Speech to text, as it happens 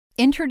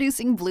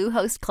Introducing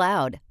Bluehost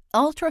Cloud,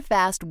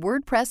 ultra-fast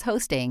WordPress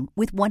hosting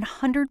with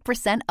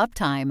 100%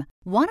 uptime.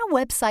 Want a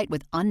website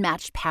with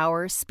unmatched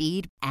power,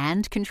 speed,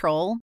 and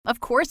control? Of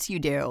course you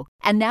do.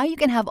 And now you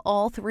can have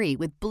all three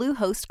with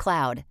Bluehost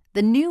Cloud,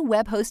 the new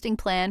web hosting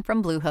plan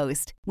from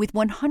Bluehost. With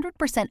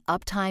 100%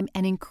 uptime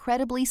and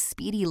incredibly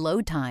speedy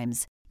load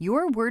times,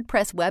 your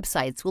WordPress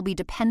websites will be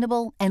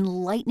dependable and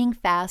lightning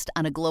fast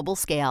on a global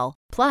scale.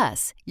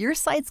 Plus, your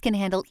sites can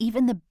handle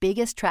even the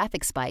biggest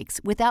traffic spikes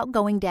without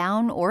going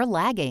down or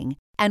lagging.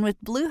 And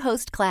with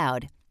Bluehost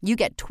Cloud, you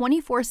get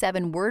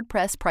 24/7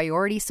 WordPress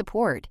priority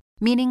support,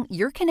 meaning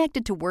you're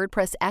connected to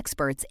WordPress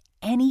experts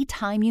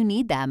anytime you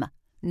need them.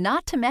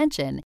 Not to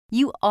mention,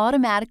 you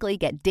automatically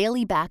get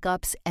daily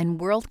backups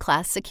and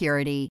world-class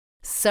security.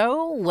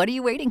 So, what are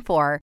you waiting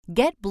for?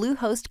 Get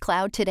Bluehost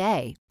Cloud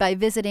today by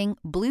visiting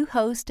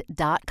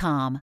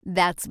Bluehost.com.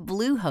 That's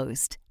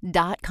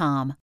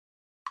Bluehost.com.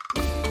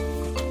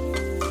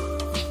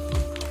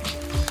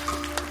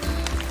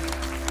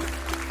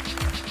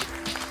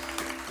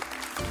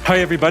 Hi,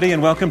 everybody,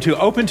 and welcome to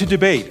Open to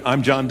Debate.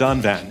 I'm John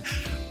Donvan.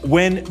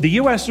 When the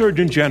U.S.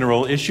 Surgeon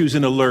General issues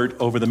an alert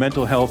over the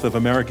mental health of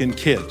American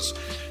kids,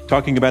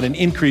 talking about an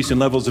increase in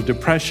levels of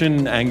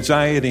depression,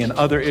 anxiety, and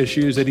other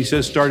issues that he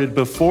says started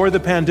before the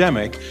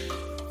pandemic,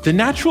 the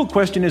natural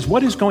question is,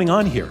 what is going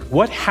on here?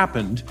 What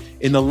happened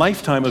in the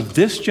lifetime of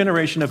this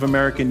generation of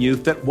American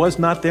youth that was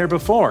not there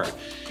before?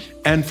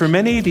 And for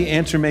many, the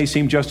answer may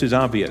seem just as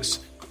obvious.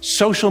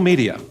 Social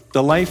media,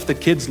 the life that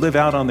kids live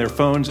out on their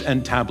phones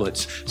and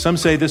tablets. Some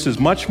say this is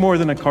much more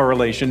than a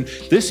correlation.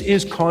 This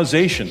is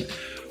causation,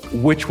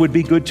 which would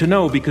be good to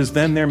know because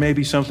then there may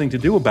be something to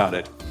do about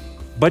it.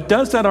 But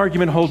does that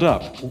argument hold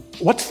up?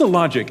 What's the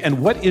logic and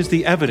what is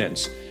the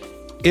evidence?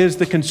 Is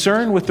the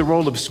concern with the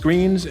role of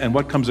screens and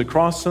what comes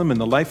across them in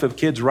the life of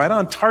kids right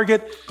on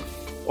target,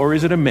 or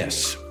is it a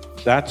miss?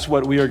 That's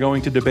what we are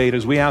going to debate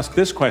as we ask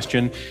this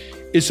question: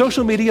 is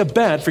social media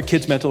bad for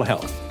kids' mental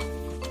health?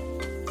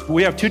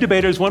 We have two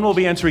debaters. One will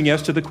be answering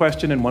yes to the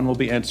question and one will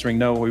be answering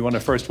no. We want to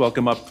first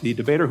welcome up the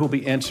debater who will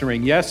be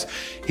answering yes.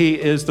 He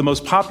is the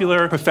most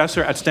popular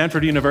professor at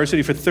Stanford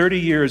University for 30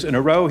 years in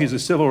a row. He's a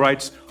civil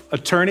rights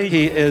attorney.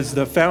 He is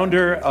the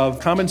founder of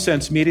Common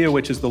Sense Media,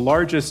 which is the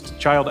largest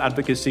child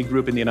advocacy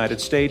group in the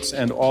United States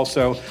and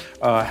also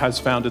has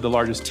founded the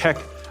largest tech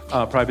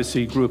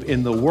privacy group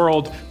in the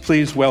world.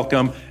 Please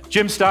welcome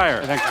Jim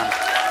Steyer. Thank you.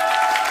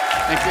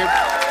 Thank you.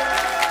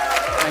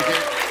 Thank you.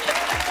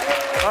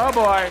 Oh,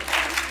 boy.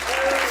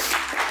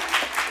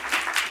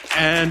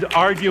 And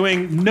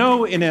arguing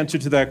no in answer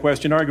to that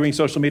question, arguing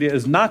social media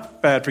is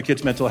not bad for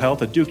kids' mental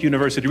health, a Duke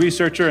University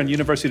researcher and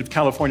University of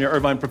California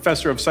Irvine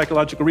professor of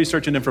psychological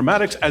research and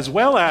informatics, as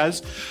well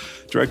as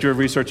director of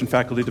research and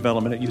faculty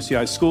development at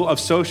UCI School of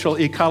Social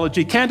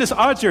Ecology, Candace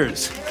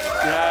Odgers.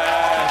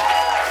 Yes.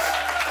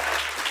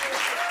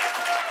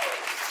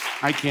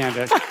 Hi,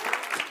 Candace.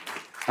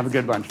 Have a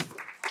good one.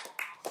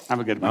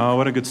 Oh,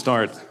 what a good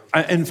start.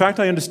 In fact,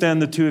 I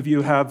understand the two of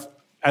you have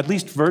at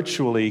least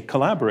virtually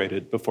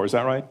collaborated before. Is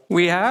that right?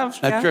 We have.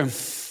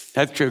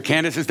 That's true.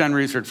 Candace has done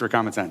research for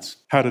Common Sense.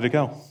 How did it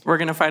go? We're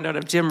going to find out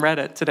if Jim read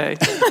it today.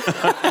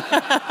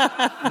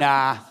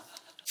 Nah.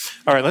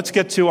 All right, let's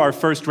get to our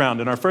first round.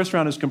 And our first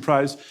round is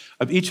comprised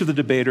of each of the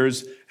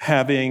debaters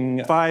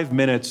having 5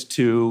 minutes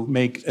to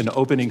make an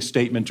opening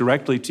statement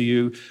directly to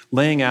you,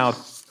 laying out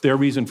their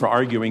reason for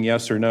arguing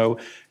yes or no.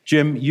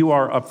 Jim, you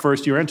are up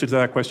first. Your answer to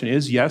that question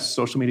is yes,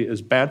 social media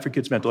is bad for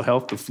kids' mental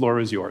health. The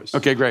floor is yours.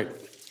 Okay, great.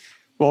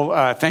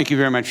 Well, thank you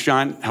very much,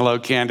 John. Hello,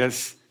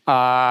 Candace.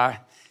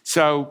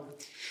 So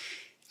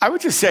I would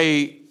just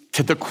say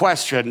to the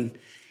question,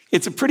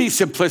 it's a pretty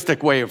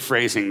simplistic way of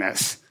phrasing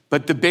this,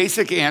 but the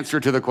basic answer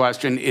to the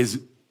question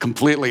is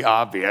completely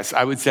obvious.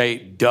 I would say,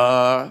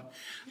 duh.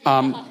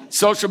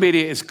 Social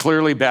media is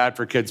clearly bad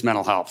for kids'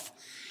 mental health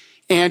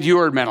and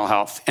your mental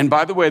health. And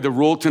by the way, the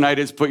rule tonight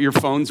is put your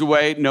phones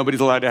away. Nobody's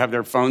allowed to have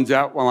their phones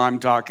out while I'm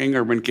talking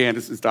or when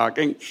Candace is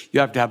talking. You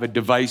have to have a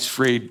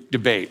device-free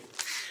debate.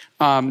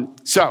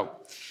 So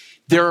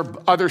there are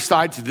other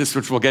sides to this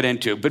which we'll get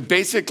into, but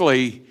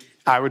basically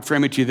I would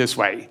frame it to you this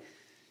way.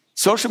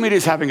 Social media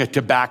is having a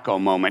tobacco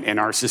moment in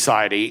our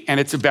society, and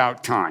it's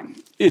about time.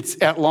 It's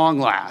at long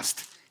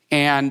last.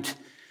 And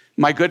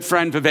my good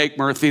friend Vivek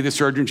Murthy, the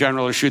Surgeon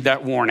General, issued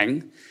that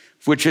warning,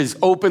 which has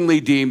openly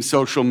deemed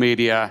social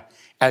media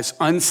as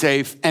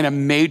unsafe and a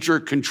major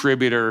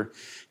contributor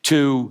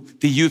to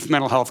the youth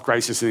mental health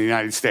crisis in the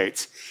United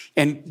States.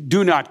 And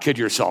do not kid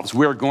yourselves.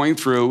 We're going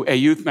through a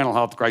youth mental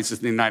health crisis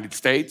in the United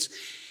States,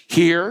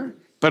 here,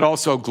 but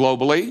also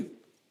globally,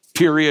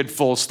 period,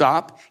 full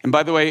stop. And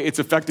by the way, it's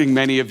affecting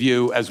many of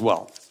you as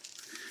well.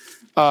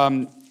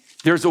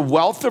 There's a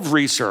wealth of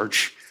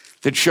research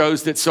that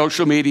shows that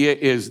social media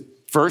is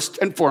first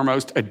and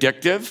foremost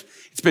addictive.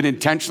 It's been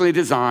intentionally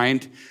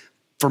designed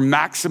for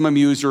maximum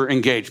user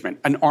engagement,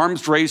 an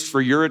arms race for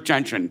your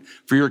attention,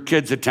 for your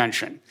kids'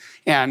 attention.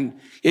 And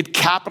it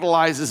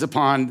capitalizes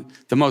upon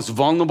the most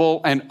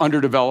vulnerable and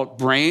underdeveloped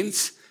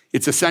brains.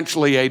 It's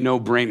essentially a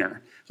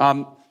no-brainer.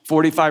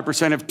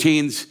 45% of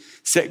teens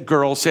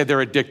girls say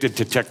they're addicted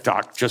to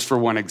TikTok, just for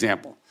one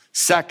example.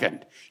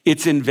 Second,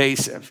 it's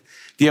invasive.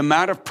 The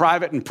amount of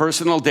private and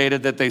personal data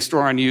that they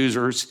store on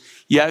users,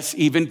 yes,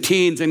 even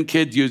teens and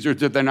kid users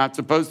that they're not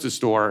supposed to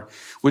store,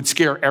 would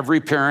scare every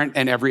parent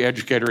and every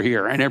educator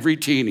here, and every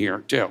teen here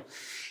too.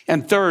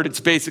 And third, it's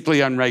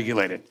basically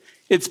unregulated.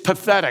 It's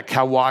pathetic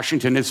how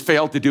Washington has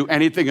failed to do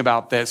anything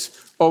about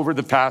this over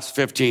the past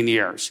 15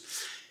 years.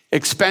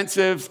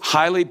 Expensive,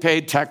 highly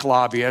paid tech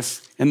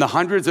lobbyists in the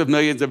hundreds of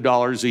millions of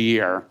dollars a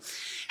year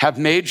have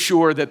made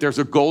sure that there's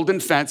a golden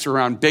fence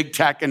around big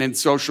tech and in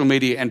social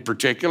media in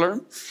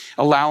particular,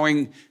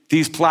 allowing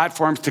these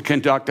platforms to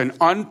conduct an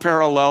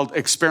unparalleled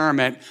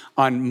experiment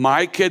on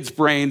my kids'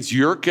 brains,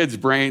 your kids'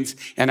 brains,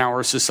 and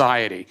our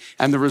society.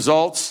 And the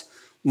results,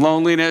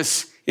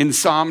 loneliness,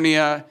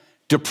 insomnia,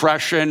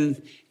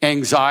 depression,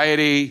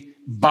 anxiety,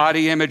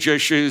 body image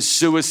issues,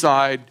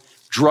 suicide,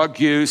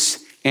 drug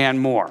use, and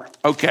more.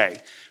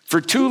 Okay,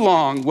 for too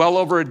long, well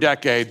over a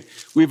decade,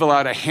 we've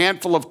allowed a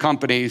handful of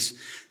companies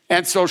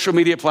and social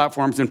media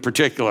platforms in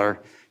particular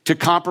to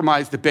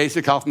compromise the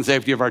basic health and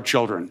safety of our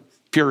children,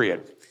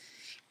 period.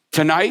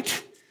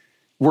 Tonight,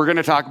 we're going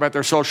to talk about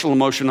their social,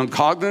 emotional, and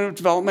cognitive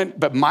development,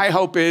 but my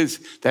hope is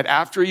that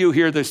after you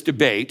hear this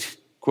debate,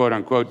 quote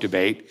unquote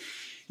debate,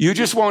 you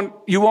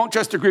won't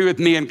just agree with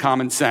me in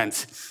common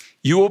sense.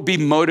 You will be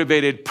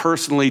motivated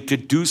personally to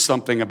do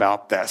something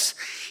about this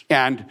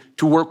and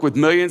to work with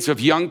millions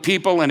of young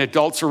people and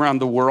adults around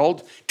the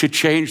world to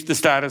change the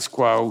status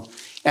quo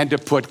and to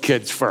put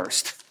kids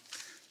first.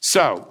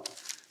 So,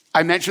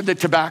 I mentioned the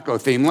tobacco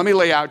theme. Let me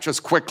lay out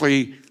just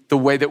quickly the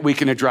way that we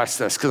can address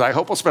this, because I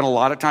hope we'll spend a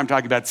lot of time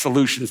talking about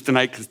solutions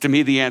tonight, because to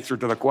me, the answer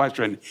to the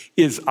question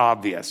is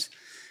obvious.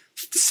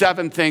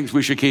 7 things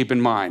we should keep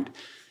in mind,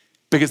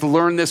 because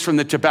learn this from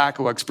the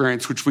tobacco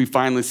experience, which we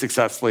finally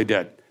successfully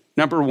did.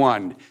 Number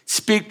 1,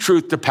 speak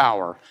truth to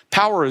power.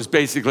 Power is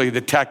basically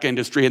the tech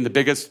industry and the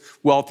biggest,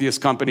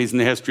 wealthiest companies in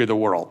the history of the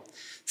world.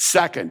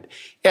 Second,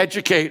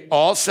 educate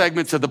all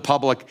segments of the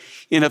public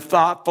in a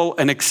thoughtful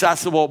and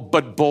accessible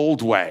but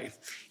bold way.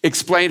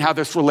 Explain how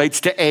this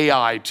relates to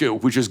AI too,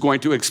 which is going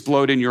to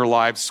explode in your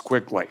lives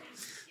quickly.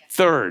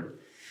 Third,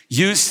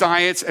 use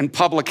science and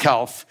public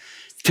health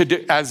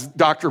as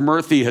Dr.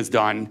 Murthy has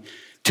done,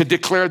 to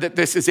declare that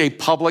this is a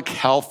public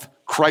health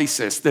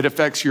crisis that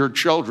affects your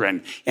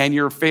children and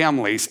your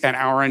families and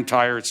our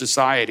entire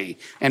society,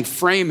 and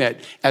frame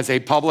it as a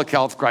public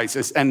health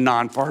crisis and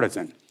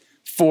nonpartisan.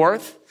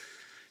 Fourth,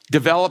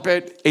 develop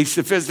a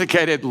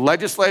sophisticated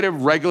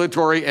legislative,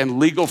 regulatory, and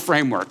legal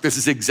framework. This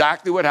is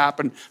exactly what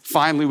happened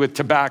finally with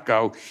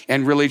tobacco,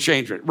 and really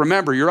change it.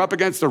 Remember, you're up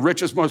against the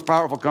richest, most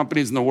powerful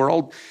companies in the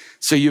world,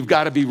 so you've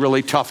got to be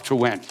really tough to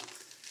win.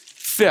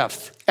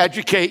 Fifth,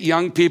 educate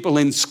young people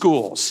in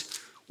schools.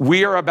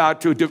 We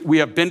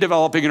have been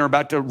developing and are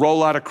about to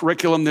roll out a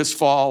curriculum this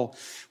fall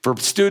for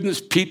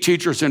students,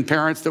 teachers, and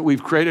parents that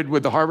we've created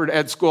with the Harvard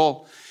Ed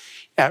School,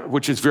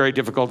 which is very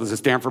difficult as a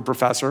Stanford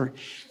professor,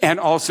 and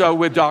also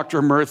with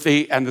Dr.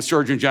 Murthy and the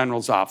Surgeon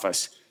General's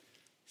office.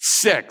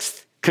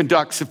 Sixth,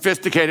 conduct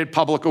sophisticated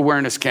public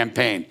awareness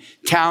campaign,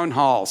 town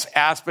halls,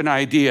 Aspen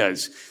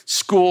Ideas,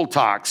 school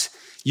talks.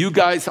 You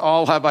guys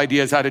all have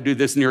ideas how to do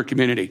this in your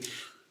community.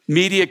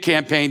 Media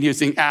campaign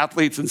using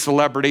athletes and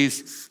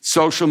celebrities,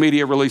 social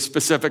media really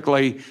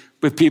specifically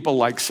with people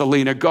like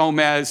Selena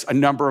Gomez, a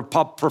number of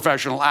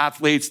professional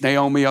athletes,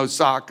 Naomi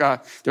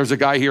Osaka. There's a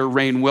guy here,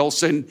 Rainn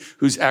Wilson,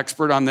 who's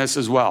expert on this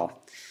as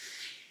well.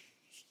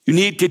 You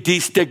need to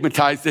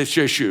destigmatize this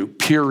issue,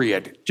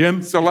 period. Jim,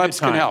 celebs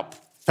can help.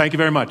 Thank you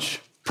very much.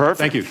 Perfect.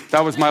 Thank you.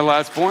 That was my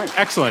last point.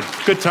 Excellent.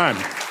 Good time.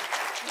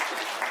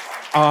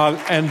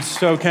 And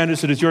so,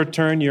 Candace, it is your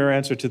turn. Your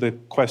answer to the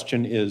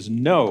question is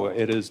no.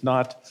 It is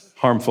not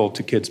harmful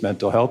to kids'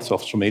 mental health,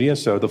 social media.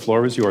 So the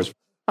floor is yours.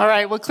 All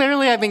right. Well,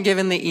 clearly I've been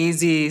given the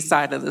easy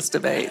side of this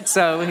debate.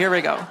 So here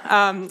we go.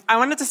 I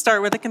wanted to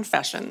start with a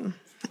confession.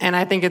 And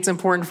I think it's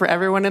important for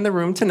everyone in the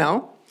room to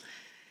know.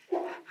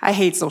 I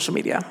hate social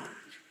media.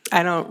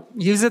 I don't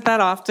use it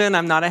that often.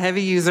 I'm not a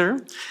heavy user.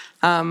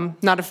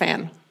 Not a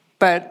fan.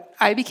 But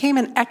I became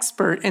an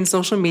expert in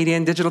social media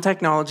and digital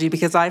technology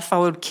because I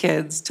followed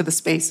kids to the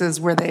spaces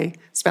where they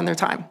spend their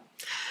time.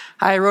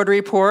 I wrote a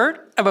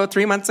report about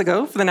 3 months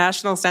ago for the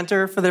National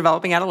Center for the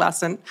Developing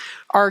Adolescent,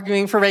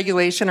 arguing for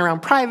regulation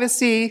around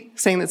privacy,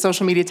 saying that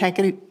social media tech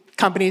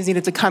companies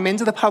needed to come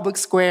into the public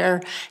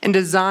square and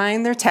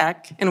design their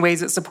tech in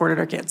ways that supported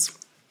our kids,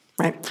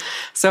 right?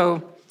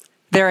 So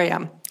there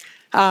I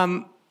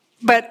am.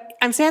 But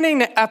I'm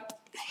standing up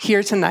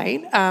here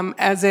tonight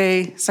as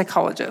a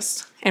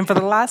psychologist. And for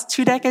the last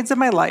 2 decades of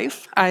my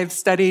life, I've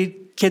studied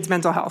kids'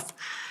 mental health.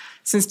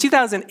 Since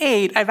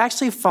 2008, I've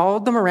actually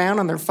followed them around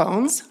on their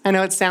phones. I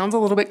know it sounds a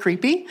little bit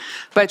creepy,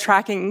 but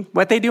tracking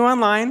what they do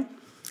online,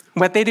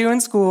 what they do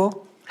in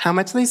school, how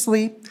much they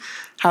sleep,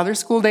 how their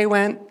school day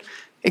went,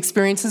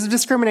 experiences of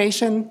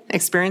discrimination,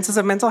 experiences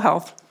of mental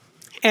health.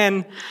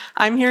 And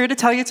I'm here to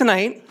tell you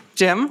tonight,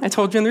 Jim, I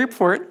told you in the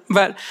report,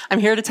 but I'm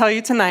here to tell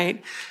you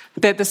tonight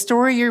that the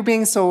story you're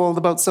being sold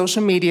about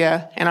social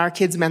media and our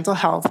kids' mental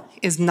health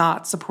is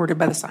not supported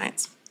by the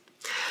science.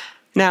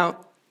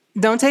 Now,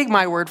 don't take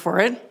my word for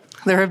it.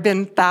 There have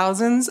been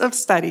thousands of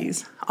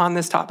studies on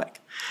this topic.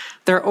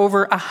 There are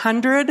over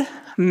 100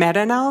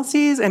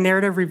 meta-analyses and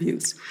narrative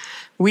reviews.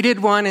 We did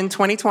one in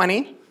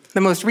 2020.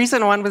 The most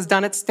recent one was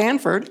done at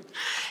Stanford.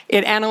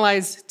 It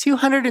analyzed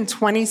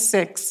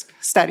 226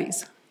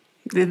 studies.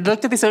 They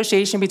looked at the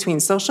association between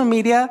social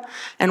media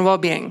and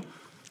well-being.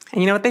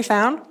 And you know what they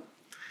found?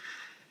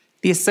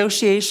 The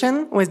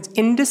association was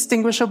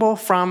indistinguishable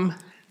from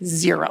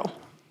zero.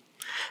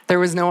 There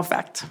was no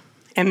effect.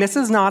 And this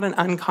is not an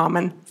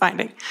uncommon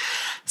finding.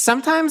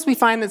 Sometimes we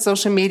find that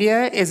social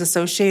media is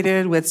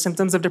associated with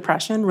symptoms of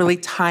depression, really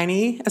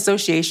tiny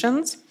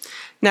associations.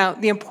 Now,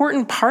 the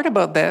important part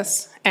about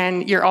this,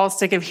 and you're all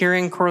sick of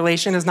hearing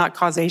correlation is not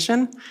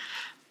causation,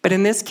 but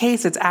in this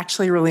case, it's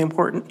actually really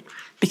important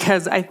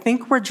because I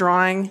think we're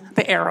drawing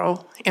the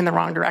arrow in the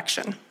wrong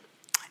direction.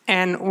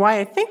 And why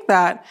I think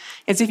that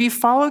is if you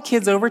follow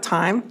kids over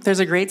time, there's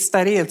a great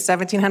study of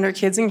 1,700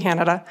 kids in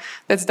Canada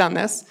that's done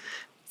this,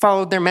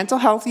 followed their mental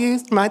health,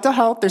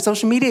 their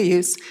social media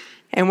use,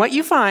 and what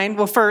you find,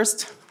 well,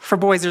 first, for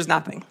boys, there's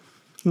nothing.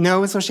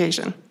 No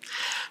association.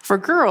 For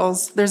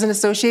girls, there's an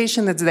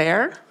association that's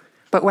there,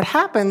 but what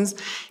happens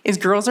is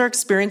girls are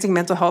experiencing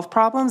mental health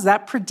problems.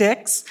 That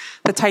predicts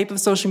the type of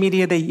social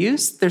media they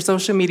use, their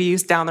social media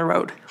use down the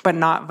road, but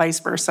not vice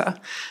versa.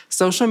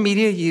 Social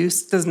media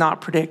use does not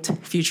predict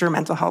future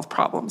mental health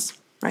problems,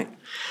 right?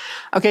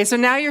 Okay, so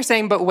now you're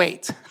saying, but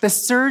wait, the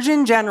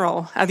Surgeon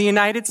General of the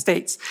United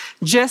States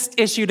just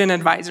issued an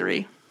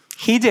advisory.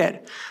 He did.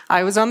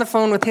 I was on the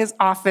phone with his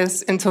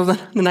office until the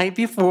night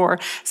before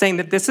saying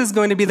that this is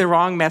going to be the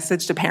wrong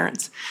message to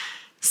parents,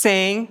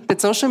 saying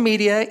that social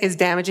media is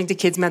damaging to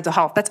kids' mental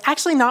health. That's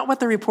actually not what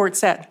the report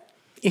said.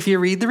 If you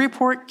read the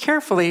report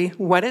carefully,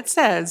 what it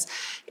says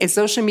is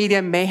social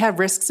media may have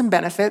risks and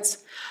benefits.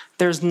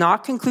 There's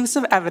not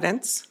conclusive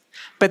evidence,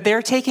 but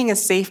they're taking a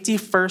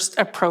safety-first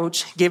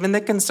approach given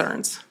the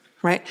concerns,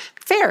 right?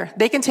 Fair,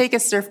 they can take a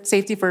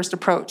safety-first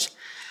approach.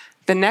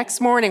 The next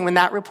morning when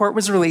that report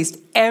was released,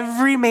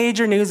 every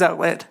major news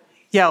outlet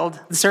yelled,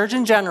 the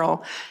Surgeon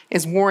General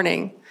is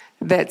warning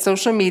that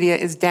social media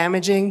is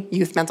damaging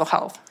youth mental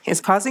health.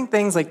 It's causing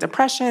things like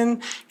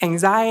depression,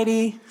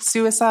 anxiety,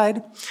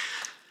 suicide.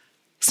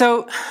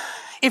 So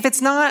if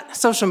it's not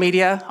social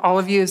media, all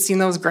of you have seen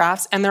those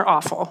graphs, and they're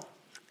awful.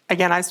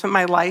 Again, I spent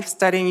my life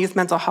studying youth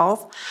mental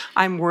health.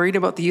 I'm worried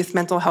about the youth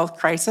mental health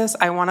crisis.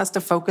 I want us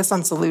to focus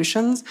on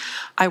solutions.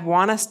 I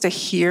want us to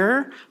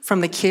hear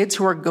from the kids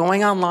who are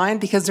going online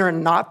because there are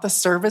not the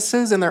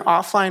services in their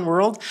offline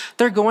world.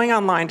 They're going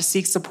online to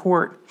seek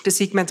support, to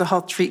seek mental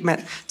health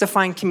treatment, to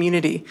find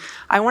community.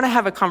 I want to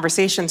have a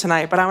conversation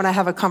tonight, but I want to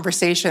have a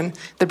conversation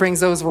that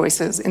brings those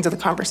voices into the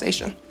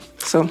conversation.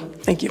 So,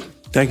 thank you.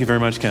 Thank you very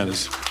much,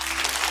 Candace.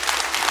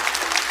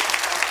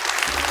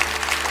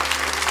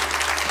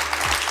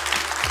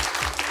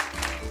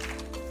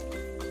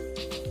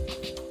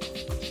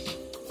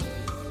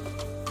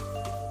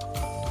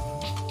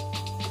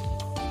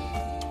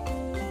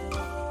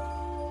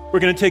 We're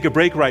going to take a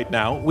break right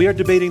now. We are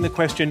debating the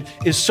question,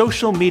 is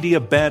social media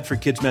bad for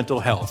kids' mental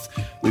health?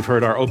 We've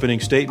heard our opening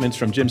statements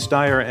from Jim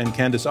Steyer and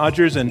Candace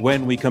Odgers, and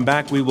when we come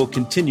back, we will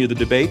continue the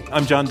debate.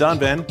 I'm John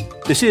Donvan.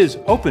 This is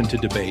Open to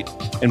Debate,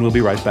 and we'll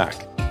be right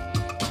back.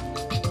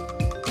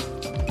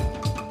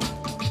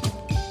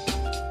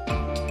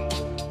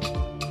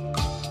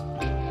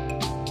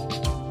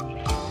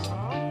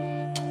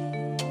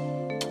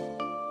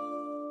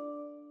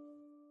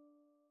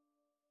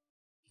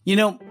 You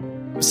know,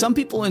 some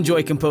people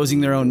enjoy composing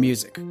their own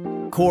music,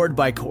 chord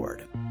by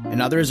chord, and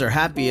others are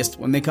happiest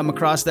when they come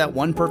across that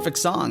one perfect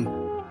song.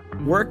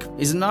 Work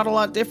is not a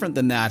lot different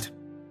than that.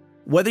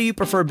 Whether you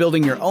prefer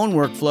building your own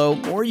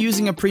workflow or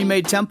using a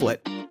pre-made template,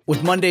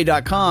 with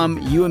Monday.com,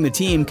 you and the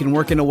team can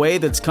work in a way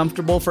that's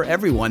comfortable for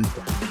everyone.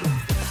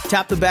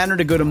 Tap the banner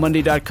to go to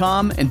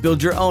Monday.com and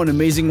build your own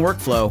amazing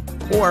workflow,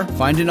 or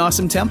find an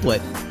awesome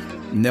template.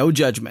 No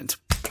judgment.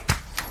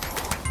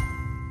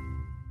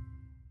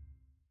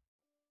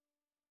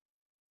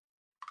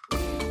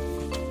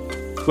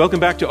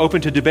 Welcome back to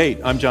Open to Debate.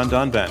 I'm John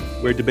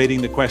Donvan. We're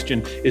debating the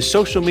question, is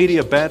social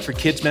media bad for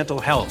kids' mental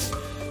health?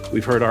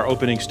 We've heard our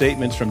opening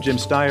statements from Jim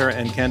Steyer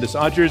and Candace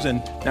Odgers,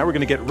 and now we're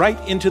going to get right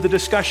into the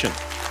discussion.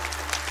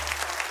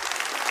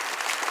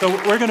 So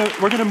we're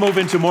going to move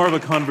into more of a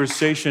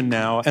conversation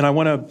now, and I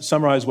want to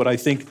summarize what I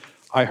think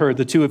I heard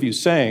the two of you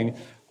saying.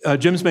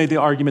 Jim's made the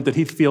argument that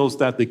he feels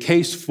that the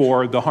case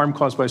for the harm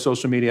caused by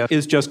social media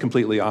is just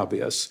completely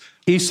obvious.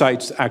 He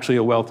cites actually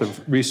a wealth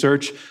of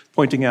research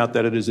pointing out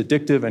that it is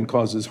addictive and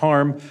causes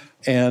harm,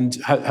 and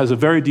has a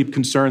very deep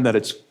concern that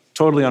it's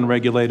totally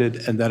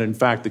unregulated, and that in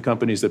fact the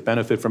companies that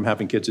benefit from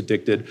having kids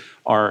addicted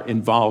are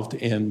involved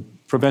in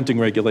preventing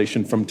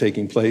regulation from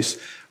taking place.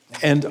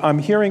 And I'm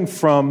hearing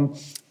from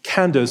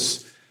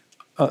Candace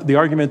the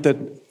argument that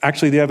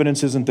actually the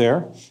evidence isn't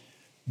there,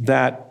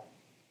 that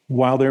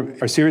while there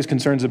are serious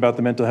concerns about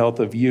the mental health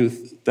of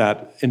youth,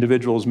 that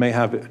individuals may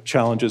have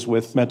challenges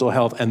with mental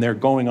health and they're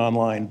going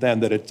online,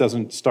 then that it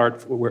doesn't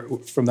start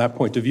from that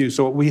point of view.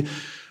 So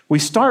we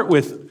start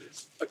with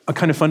a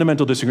kind of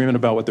fundamental disagreement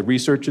about what the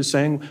research is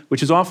saying,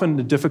 which is often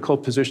a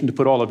difficult position to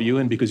put all of you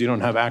in because you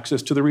don't have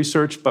access to the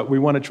research, but we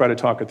want to try to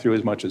talk it through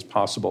as much as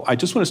possible. I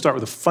just want to start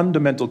with a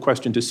fundamental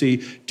question to see,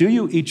 do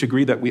you each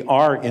agree that we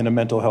are in a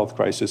mental health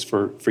crisis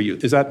for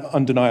youth? Is that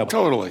undeniable?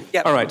 Totally.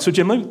 Yep. All right, so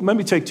Jim, let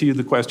me take to you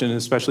the question,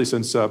 especially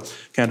since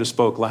Candace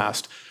spoke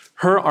last.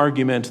 Her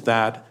argument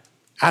that,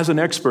 as an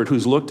expert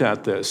who's looked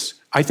at this,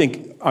 I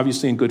think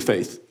obviously in good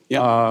faith,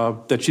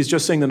 that she's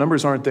just saying the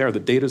numbers aren't there, the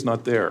data's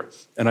not there.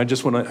 And I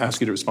just want to ask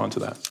you to respond to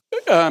that.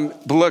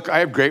 But look, I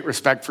have great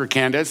respect for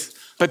Candace,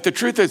 but the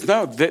truth is,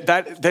 no,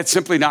 that's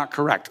simply not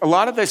correct. A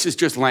lot of this is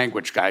just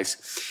language, guys.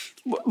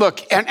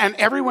 Look, and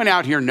everyone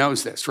out here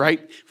knows this,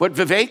 right? What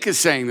Vivek is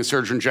saying, the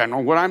Surgeon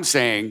General, what I'm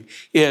saying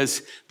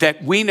is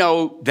that we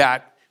know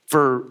that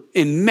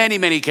in many,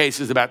 many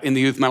cases in the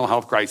youth mental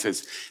health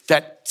crisis,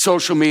 that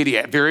social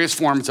media, various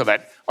forms of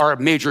it, are a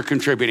major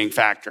contributing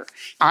factor.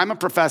 I'm a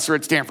professor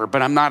at Stanford,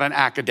 but I'm not an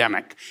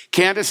academic.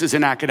 Candace is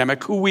an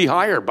academic who we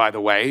hire, by the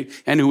way,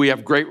 and who we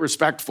have great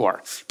respect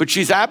for. But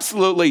she's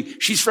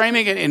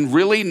framing it in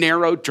really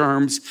narrow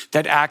terms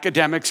that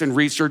academics and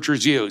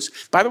researchers use.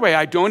 By the way,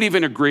 I don't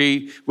even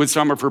agree with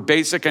some of her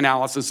basic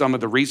analysis, some of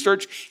the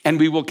research, and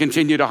we will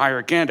continue to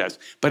hire Candace.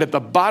 But at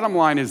the bottom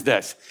line is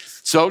this.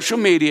 Social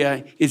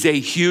media is a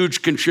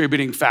huge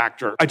contributing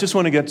factor. I just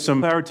want to get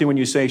some clarity when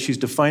you say she's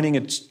defining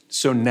it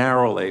so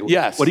narrowly.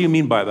 Yes. What do you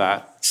mean by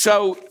that?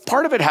 So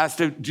part of it has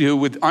to do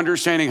with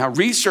understanding how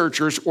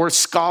researchers or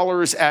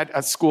scholars at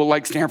a school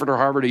like Stanford or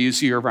Harvard or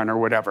UC Irvine or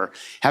whatever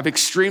have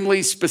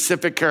extremely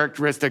specific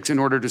characteristics in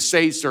order to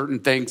say certain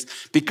things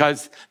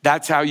because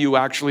that's how you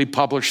actually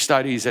publish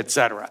studies, et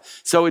cetera.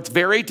 So it's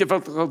very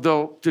difficult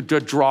to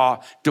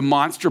draw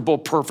demonstrable,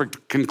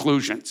 perfect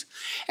conclusions.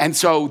 And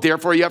so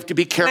therefore you have to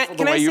be careful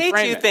the way you frame it. Can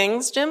I say two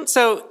things, Jim?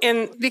 So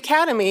in the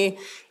academy,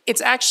 it's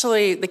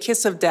actually the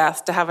kiss of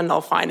death to have a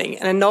null finding.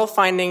 And a null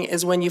finding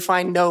is when you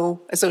find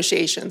no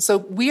association. So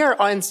we are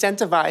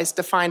incentivized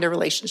to find a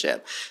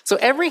relationship. So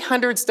every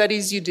 100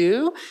 studies you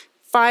do,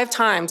 5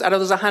 times out of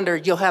those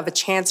 100, you'll have a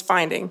chance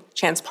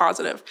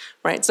positive,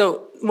 right?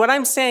 So what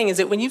I'm saying is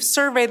that when you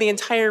survey the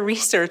entire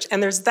research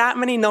and there's that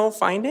many null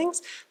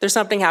findings, there's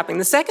something happening.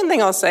 The second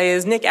thing I'll say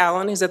is Nick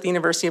Allen, who's at the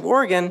University of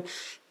Oregon,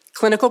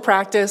 clinical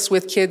practice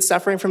with kids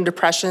suffering from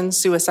depression,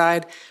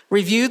 suicide,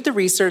 reviewed the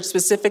research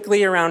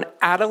specifically around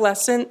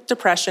adolescent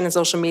depression and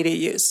social media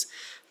use.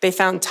 They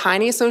found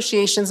tiny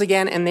associations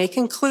again, and they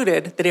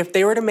concluded that if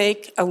they were to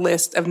make a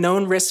list of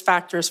known risk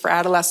factors for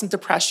adolescent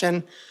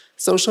depression,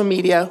 social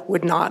media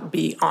would not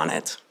be on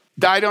it.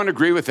 I don't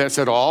agree with this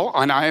at all,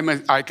 and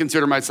I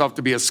consider myself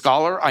to be a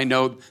scholar. I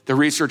know the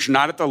research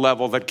not at the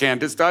level that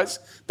Candace does,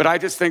 but I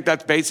just think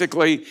that's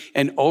basically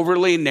an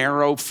overly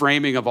narrow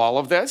framing of all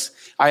of this.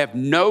 I have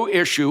no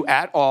issue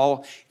at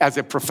all as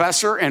a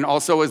professor and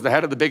also as the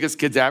head of the biggest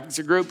kids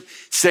advocacy group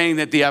saying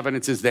that the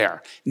evidence is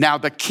there. Now,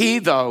 the key,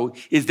 though,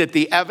 is that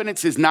the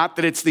evidence is not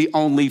that it's the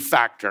only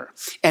factor,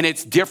 and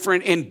it's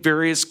different in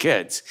various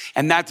kids,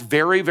 and that's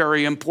very,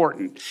 very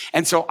important.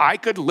 And so I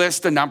could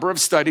list a number of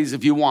studies,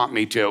 if you want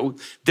me to,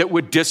 that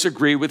would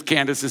disagree with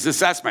Candace's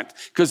assessment,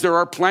 because there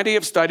are plenty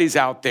of studies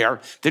out there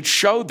that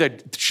show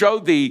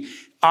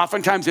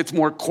oftentimes it's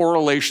more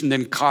correlation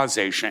than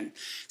causation.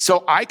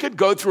 So I could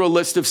go through a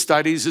list of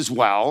studies as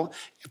well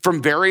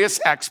from various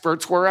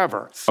experts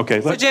wherever.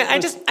 Okay. So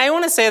Jen, I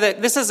want to say that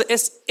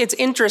it's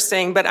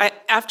interesting, but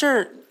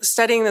after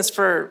studying this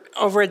for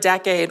over a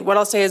decade, what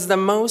I'll say is the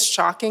most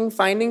shocking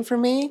finding for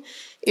me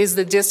is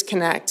the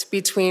disconnect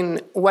between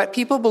what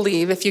people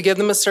believe. If you give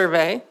them a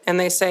survey and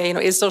they say,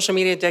 is social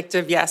media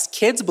addictive? Yes,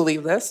 kids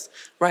believe this,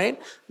 right?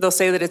 They'll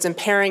say that it's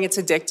impairing, it's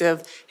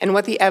addictive, and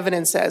what the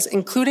evidence says,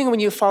 including when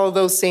you follow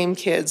those same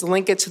kids,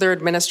 link it to their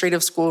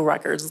administrative school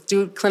records,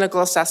 do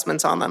clinical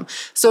assessments on them.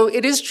 So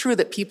it is true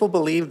that people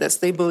believe this.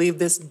 They believe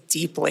this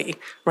deeply,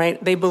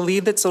 right? They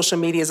believe that social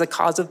media is a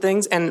cause of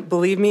things, and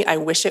believe me, I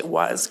wish it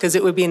was, because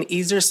it would be an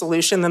easier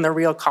solution than the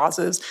real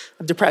causes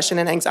of depression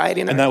and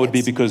anxiety. And that would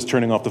be because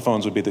turning off the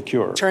phones would be the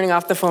cure. Turning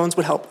off the phones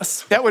would help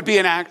us. That would be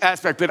an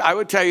aspect, but I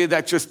would tell you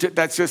that's just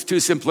too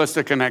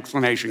simplistic an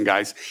explanation,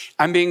 guys.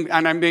 I'm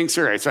being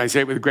serious. I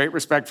say it with great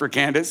respect for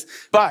Candace,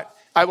 but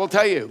I will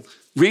tell you,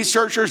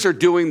 researchers are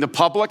doing the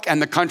public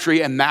and the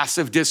country a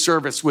massive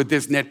disservice with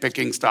this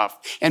nitpicking stuff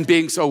and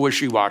being so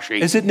wishy-washy.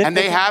 Is it nitpicking? And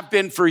they have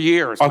been for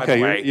years, by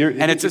the way.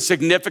 And it's a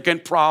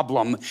significant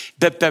problem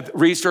that the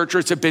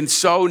researchers have been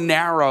so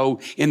narrow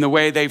in the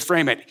way they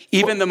frame it,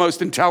 even the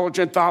most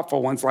intelligent,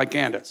 thoughtful ones like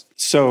Candace.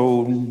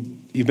 So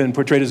you've been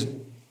portrayed as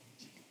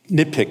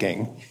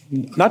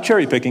nitpicking, not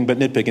cherry picking, but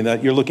nitpicking,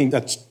 that you're looking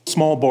at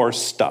small bore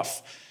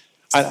stuff.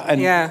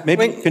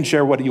 Maybe you can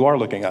share what you are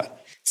looking at.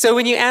 So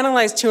when you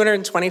analyze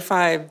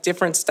 225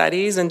 different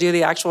studies and do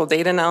the actual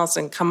data analysis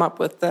and come up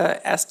with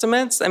the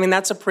estimates, I mean,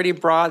 that's a pretty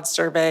broad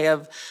survey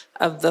of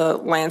the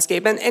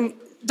landscape. And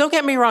don't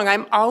get me wrong,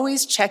 I'm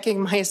always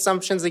checking my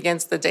assumptions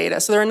against the data.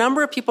 So there are a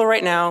number of people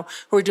right now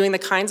who are doing the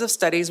kinds of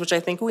studies which I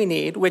think we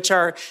need, which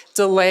are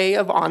delay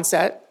of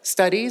onset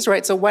studies,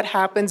 right? So what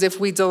happens if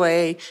we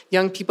delay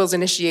young people's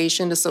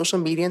initiation to social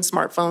media and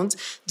smartphones,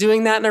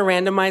 doing that in a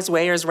randomized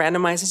way or as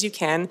randomized as you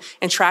can,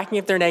 and tracking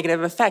if there are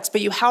negative effects.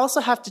 But you also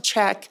have to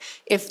check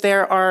if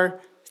there are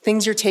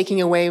things you're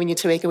taking away when you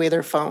take away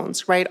their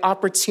phones, right?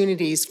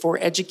 Opportunities for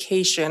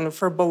education,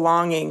 for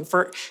belonging,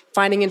 for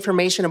finding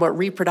information about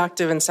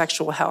reproductive and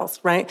sexual health,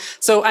 right?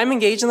 So I'm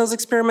engaged in those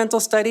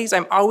experimental studies.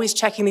 I'm always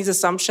checking these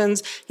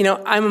assumptions.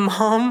 I'm a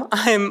mom,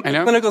 I'm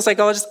a clinical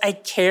psychologist, I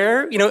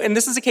care, and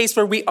this is a case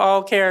where we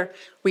all care.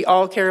 We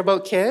all care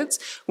about kids.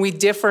 We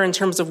differ in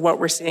terms of what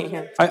we're seeing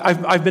here.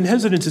 I've been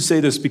hesitant to say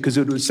this because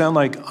it would sound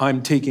like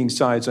I'm taking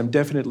sides. I'm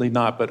definitely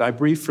not, but I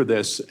briefed for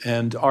this,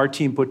 and our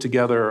team put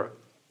together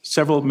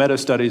several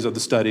meta-studies of the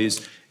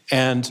studies,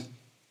 and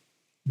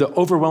the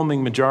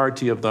overwhelming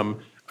majority of them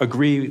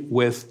agree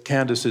with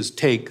Candace's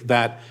take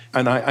that,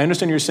 and I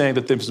understand you're saying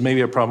that there's maybe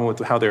a problem with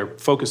how they're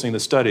focusing the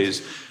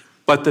studies,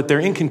 but that they're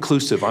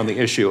inconclusive on the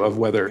issue of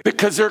whether...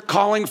 Because they're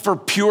calling for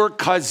pure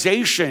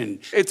causation.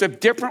 It's a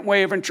different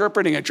way of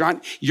interpreting it,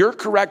 John. You're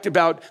correct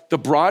about the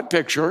broad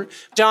picture.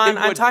 John,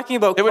 I'm talking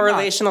about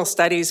correlational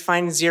studies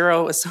find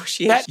zero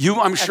association.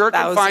 I'm sure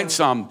can find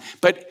some,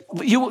 but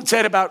you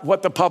said about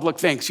what the public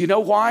thinks. You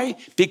know why?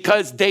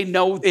 Because they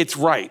know it's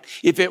right.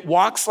 If it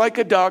walks like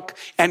a duck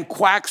and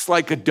quacks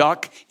like a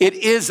duck, it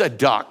is a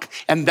duck.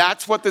 And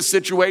that's what the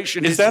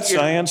situation is. Is that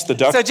science, the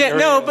duck theory?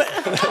 No, but...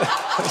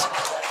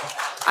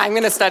 I'm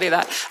going to study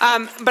that.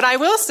 But I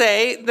will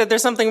say that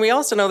there's something we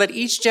also know, that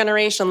each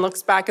generation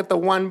looks back at the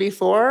one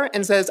before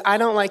and says, I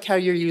don't like how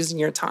you're using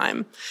your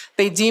time.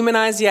 They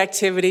demonize the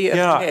activity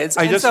of kids.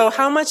 So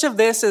how much of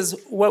this is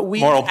what we...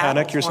 Moral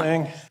panic, you're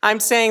saying?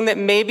 I'm saying that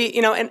maybe,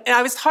 and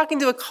I was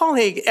talking to a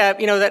colleague,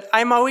 that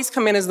I'm always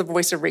come in as the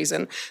voice of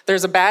reason.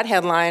 There's a bad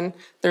headline,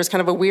 there's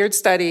kind of a weird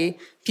study,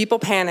 people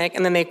panic,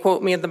 and then they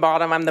quote me at the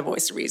bottom, I'm the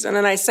voice of reason.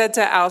 And I said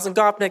to Alison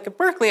Gopnik at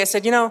Berkeley, I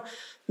said,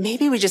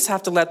 maybe we just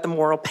have to let the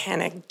moral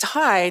panic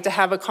die to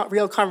have a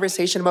real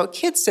conversation about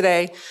kids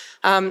today.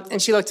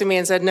 And she looked at me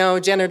and said,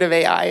 no, generative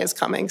AI is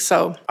coming.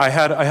 So I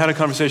had a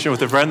conversation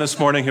with a friend this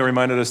morning who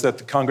reminded us that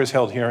the Congress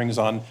held hearings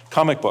on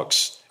comic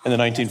books in the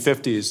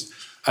 1950s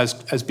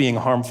as being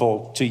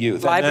harmful to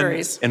youth.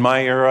 Libraries. And then in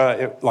my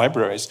era,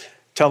 libraries.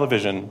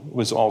 Television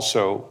was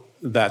also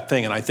that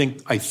thing. And I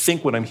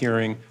think what I'm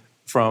hearing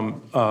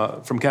from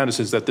Candace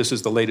is that this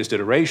is the latest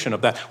iteration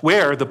of that,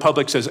 where the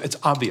public says it's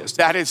obvious.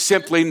 That is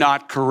simply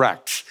not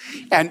correct.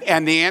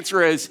 And the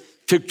answer is,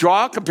 to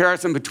draw a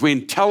comparison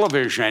between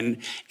television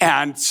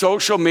and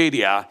social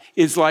media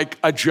is like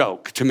a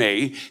joke to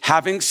me.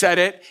 Having said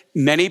it,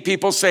 many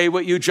people say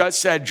what you just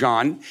said,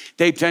 John.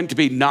 They tend to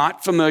be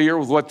not familiar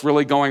with what's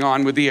really going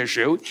on with the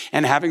issue.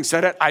 And having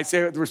said it, I say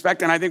it with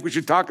respect, and I think we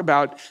should talk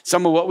about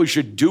some of what we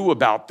should do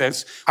about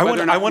this. I want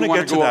to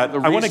get to that.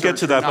 I want to get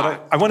to that,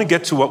 but I want to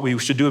get to what we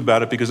should do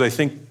about it, because I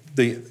think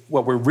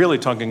what we're really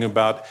talking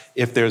about,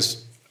 if there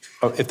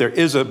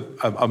is a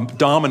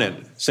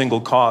dominant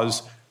single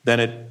cause, then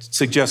it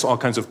suggests all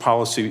kinds of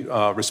policy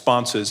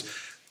responses.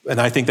 And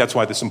I think that's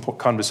why this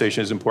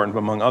conversation is important,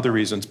 among other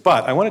reasons.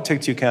 But I want to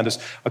take to you, Candace,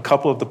 a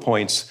couple of the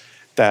points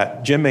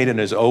that Jim made in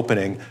his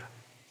opening.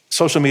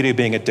 Social media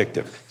being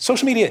addictive.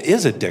 Social media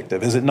is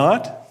addictive, is it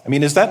not? I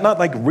mean, is that not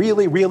like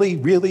really, really,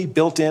 really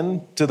built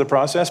into the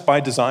process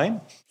by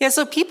design? Yeah,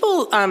 so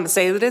people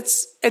say that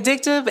it's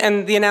addictive,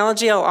 and the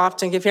analogy I'll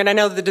often give here, and I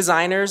know the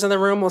designers in the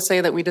room will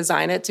say that we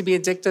design it to be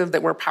addictive,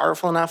 that we're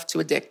powerful enough to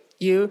addict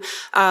you.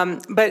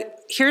 But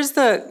here's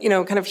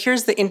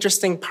the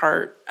interesting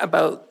part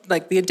about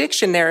like the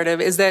addiction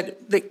narrative is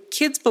that the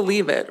kids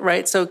believe it,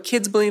 right? So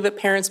kids believe it,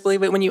 parents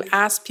believe it. When you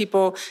ask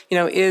people,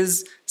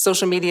 is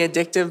social media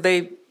addictive?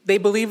 They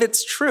believe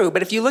it's true.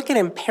 But if you look at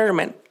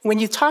impairment, when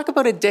you talk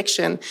about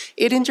addiction,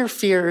 it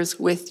interferes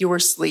with your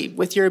sleep,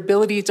 with your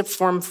ability to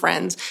form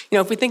friends.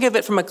 If we think of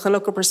it from a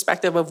clinical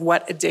perspective of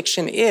what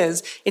addiction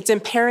is, it's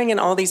impairing in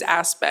all these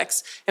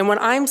aspects. And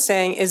what I'm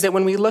saying is that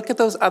when we look at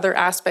those other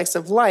aspects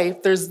of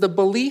life, there's the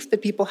belief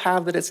that people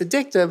have that it's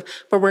addictive,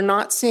 but we're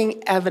not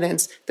seeing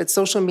evidence that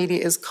social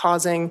media is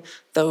causing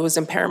those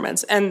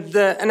impairments. And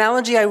the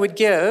analogy I would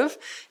give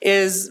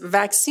is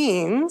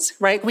vaccines,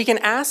 right? We can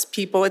ask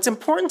people, it's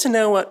important to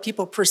know what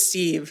people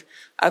perceive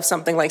of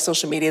something like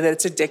social media, that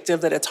it's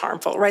addictive, that it's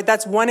harmful, right?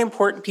 That's one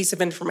important piece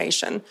of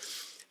information.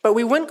 But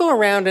we wouldn't go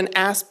around and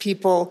ask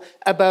people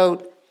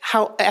about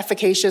how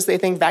efficacious they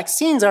think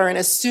vaccines are and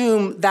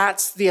assume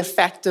that's the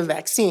effect of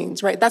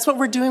vaccines, right? That's what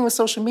we're doing with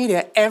social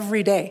media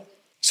every day.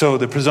 So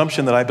the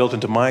presumption that I built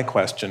into my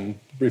question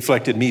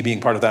reflected me being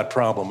part of that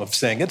problem of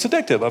saying it's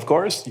addictive, of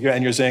course,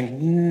 and you're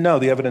saying, no,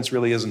 the evidence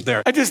really isn't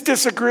there. I just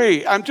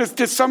disagree.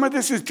 Some of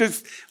this is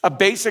just a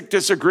basic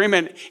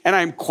disagreement, and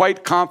I'm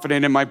quite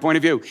confident in my point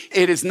of view.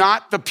 It is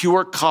not the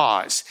pure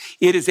cause.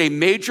 It is a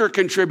major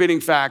contributing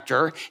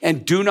factor,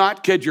 and do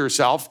not kid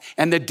yourself,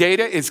 and the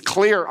data is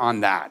clear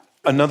on that.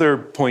 Another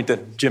point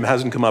that Jim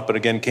hasn't come up, but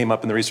again came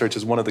up in the research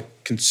as one of the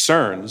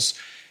concerns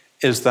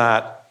is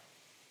that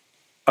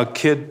a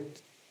kid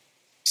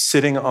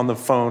sitting on the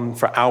phone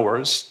for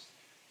hours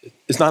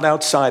is not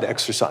outside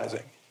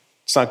exercising.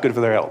 It's not good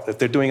for their health. If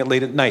they're doing it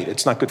late at night,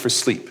 it's not good for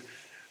sleep.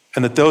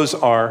 And that those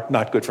are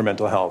not good for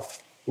mental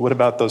health. What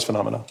about those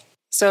phenomena?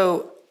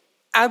 So,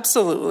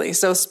 absolutely.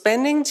 So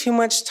spending too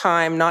much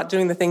time not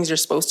doing the things you're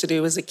supposed to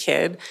do as a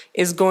kid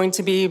is going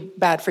to be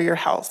bad for your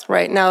health,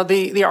 right? Now,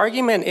 the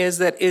argument is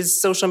that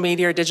is social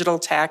media or digital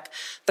tech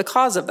the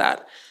cause of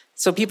that?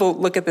 So people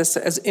look at this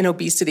as in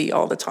obesity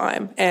all the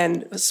time.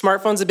 And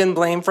smartphones have been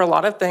blamed for a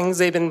lot of things.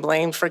 They've been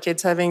blamed for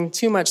kids having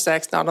too much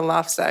sex, not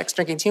enough sex,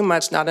 drinking too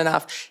much, not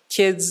enough,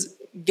 kids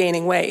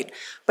gaining weight.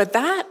 But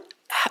that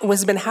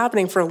has been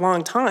happening for a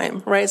long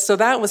time, right? So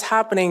that was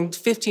happening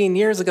 15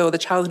 years ago, the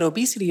childhood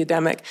obesity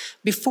epidemic,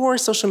 before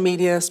social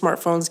media,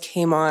 smartphones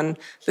came on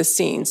the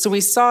scene. So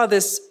we saw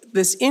this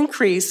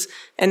increase,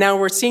 and now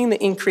we're seeing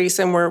the increase,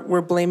 and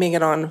we're blaming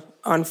it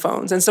on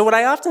phones. And so what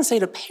I often say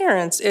to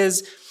parents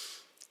is,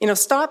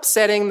 stop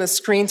setting the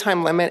screen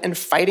time limit and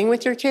fighting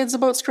with your kids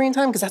about screen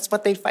time, because that's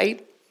what they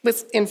fight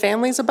in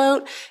families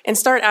about, and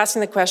start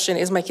asking the question,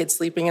 is my kid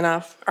sleeping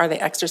enough? Are they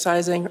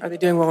exercising? Are they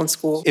doing well in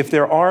school? If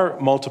there are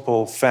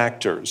multiple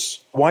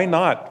factors, why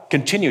not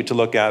continue to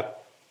look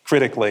at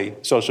critically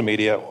social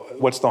media?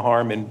 What's the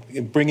harm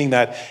in bringing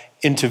that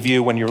into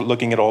view when you're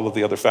looking at all of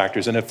the other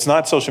factors? And if it's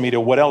not social media,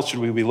 what else should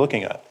we be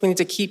looking at? We need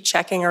to keep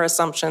checking our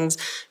assumptions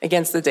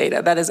against the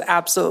data. That is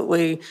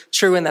absolutely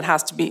true, and that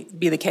has to be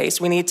the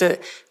case. We need to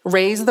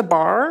raise the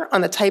bar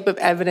on the type of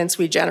evidence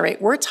we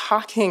generate. We're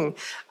talking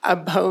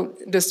about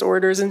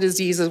disorders and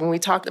diseases when we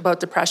talk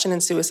about depression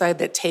and suicide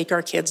that take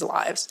our kids'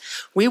 lives.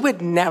 We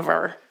would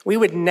never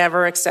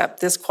accept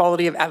this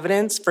quality of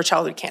evidence for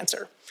childhood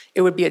cancer.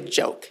 It would be a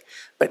joke.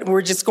 But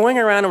we're just going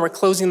around and we're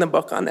closing the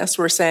book on this.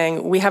 We're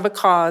saying we have a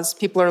cause,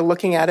 people are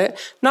looking at it,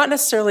 not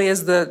necessarily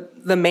as the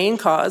main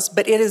cause,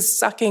 but it is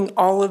sucking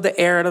all of the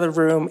air out of the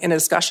room in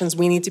discussions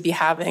we need to be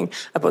having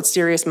about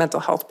serious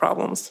mental health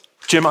problems.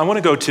 Jim, I want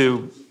to go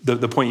to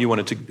the point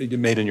you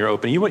made in your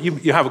opening.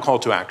 You have a call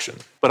to action.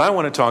 But I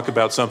want to talk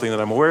about something that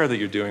I'm aware that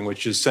you're doing,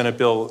 which is Senate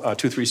Bill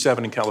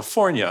 237 in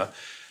California,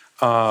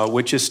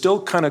 which is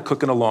still kind of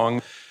cooking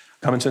along.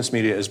 Common Sense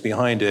Media is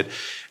behind it.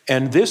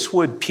 And this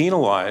would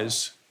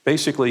penalize,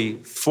 basically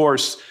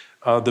force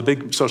the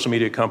big social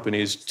media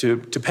companies to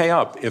pay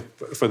up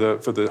for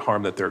the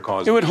harm that they're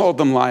causing. It would hold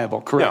them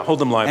liable, correct? Yeah, hold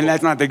them liable. And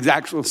that's not the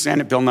exact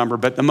Senate bill number,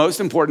 but the most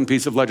important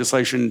piece of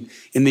legislation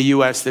in the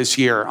U.S. this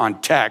year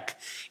on tech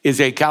is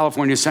a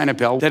California Senate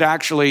bill that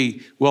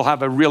actually will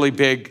have a really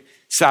big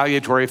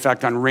salutary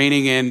effect on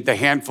reining in the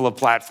handful of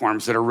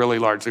platforms that are really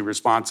largely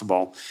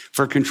responsible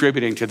for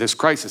contributing to this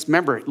crisis.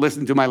 Remember,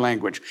 listen to my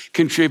language,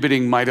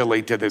 contributing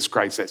mightily to this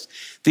crisis.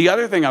 The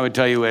other thing I would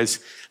tell you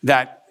is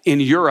that in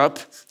Europe,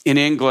 in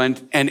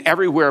England, and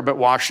everywhere but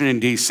Washington,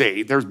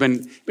 D.C., there's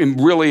been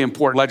really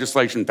important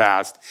legislation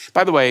passed.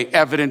 By the way,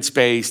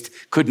 evidence-based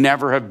could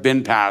never have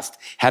been passed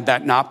had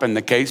that not been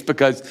the case,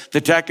 because the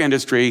tech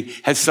industry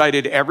has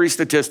cited every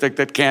statistic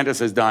that Candace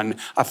has done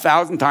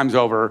 1,000 times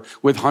over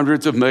with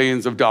hundreds of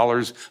millions of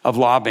dollars of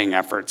lobbying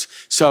efforts.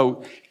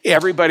 So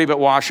everybody but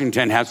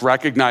Washington has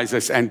recognized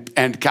this,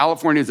 and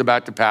California is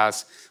about to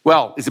pass,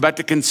 is about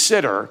to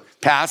consider,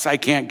 pass, I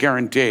can't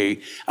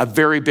guarantee, a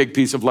very big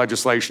piece of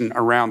legislation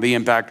around the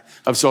impact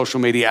of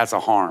social media as a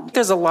harm.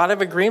 There's a lot of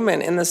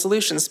agreement in the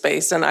solution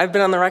space, and I've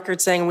been on the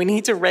record saying we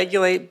need to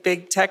regulate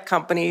big tech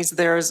companies.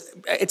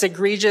 It's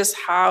egregious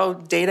how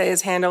data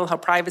is handled, how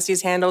privacy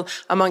is handled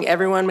among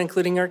everyone,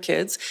 including our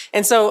kids.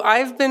 And so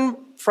I've been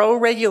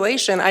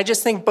pro-regulation. I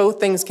just think both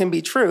things can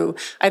be true.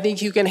 I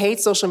think you can hate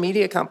social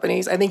media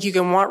companies. I think you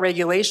can want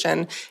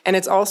regulation. And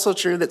it's also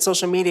true that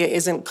social media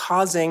isn't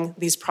causing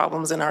these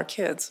problems in our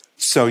kids.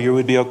 So you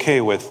would be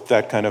okay with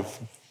that kind of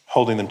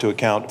holding them to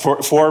account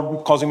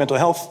for causing mental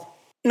health?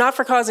 Not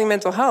for causing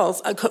mental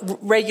health,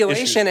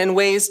 regulation and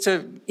ways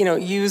to,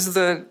 use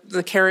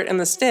the carrot and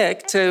the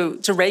stick to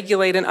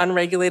regulate an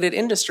unregulated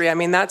industry. I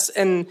mean,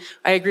 and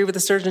I agree with the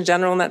Surgeon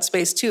General in that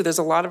space too. There's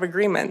a lot of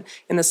agreement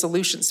in the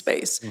solution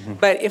space. Mm-hmm.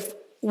 But if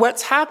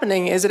what's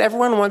happening is that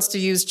everyone wants to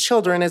use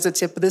children as a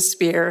tip of the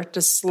spear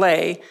to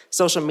slay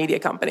social media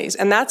companies.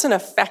 And that's an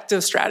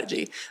effective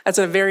strategy. That's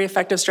a very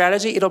effective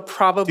strategy. It'll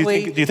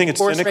probably do you think it's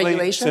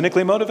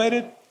cynically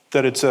motivated?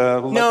 That it's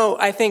No,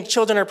 I think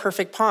children are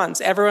perfect pawns.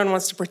 Everyone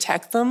wants to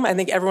protect them. I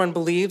think everyone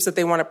believes that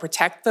they want to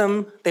protect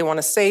them. They want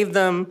to save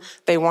them.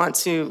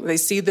 They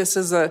see this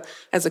as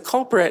a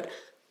culprit.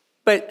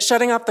 But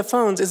shutting off the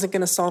phones isn't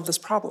going to solve this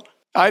problem.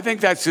 I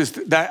think I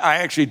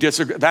actually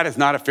disagree. That is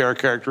not a fair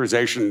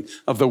characterization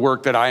of the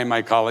work that I and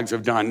my colleagues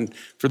have done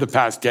for the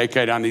past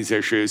decade on these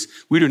issues.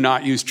 We do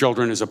not use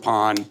children as a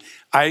pawn.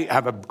 I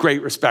have a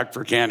great respect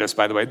for Candace,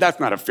 by the way. That's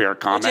not a fair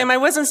comment. Well, Jim, I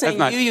wasn't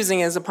saying you using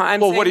it as a pawn. I'm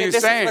saying what are you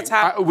saying? What's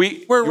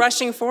happening. We're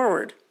rushing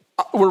forward.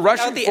 We're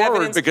rushing the forward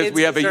evidence because kids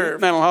we have a deserve.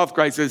 youth mental health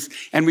crisis,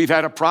 and we've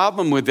had a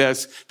problem with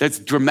this that's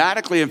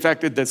dramatically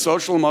affected the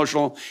social,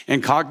 emotional,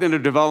 and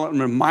cognitive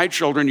development of my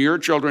children, your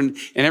children,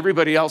 and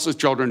everybody else's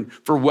children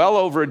for well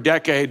over a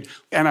decade.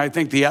 And I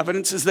think the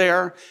evidence is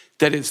there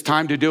that it's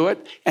time to do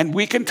it. And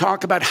we can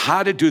talk about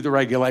how to do the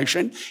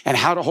regulation and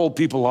how to hold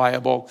people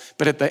liable.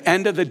 But at the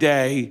end of the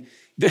day,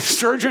 the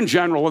Surgeon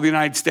General of the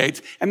United States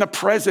and the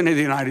President of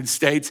the United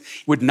States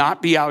would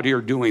not be out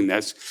here doing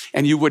this.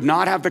 And you would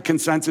not have the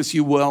consensus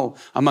you will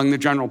among the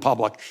general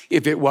public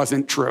if it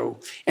wasn't true.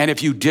 And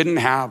if you didn't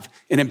have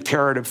an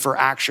imperative for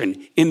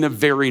action in the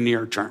very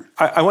near term.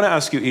 I want to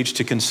ask you each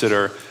to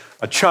consider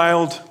a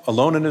child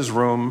alone in his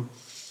room,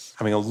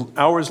 having an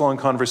hours-long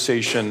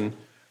conversation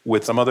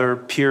with some other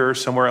peer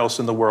somewhere else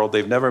in the world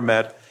they've never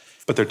met,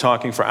 but they're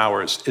talking for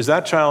hours. Is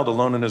that child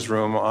alone in his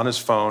room, on his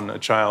phone, a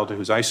child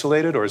who's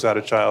isolated, or is that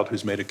a child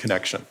who's made a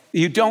connection?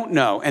 You don't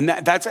know, and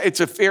it's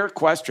a fair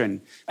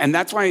question, and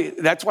that's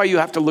why you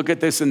have to look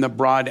at this in the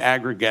broad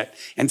aggregate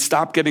and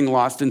stop getting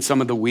lost in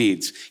some of the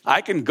weeds.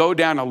 I can go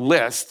down a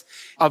list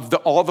of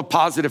all the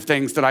positive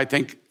things that I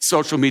think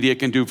social media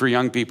can do for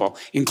young people,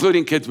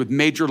 including kids with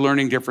major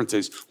learning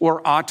differences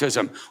or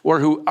autism, or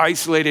who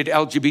isolated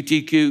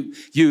LGBTQ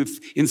youth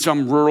in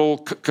some rural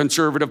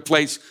conservative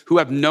place who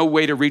have no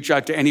way to reach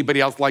out to anybody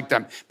else like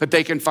them, but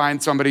they can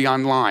find somebody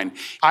online.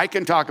 I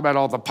can talk about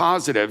all the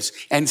positives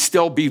and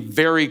still be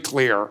very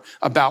clear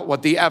about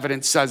what the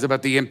evidence says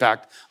about the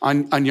impact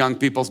on young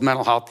people's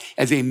mental health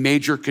as a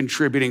major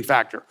contributing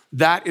factor.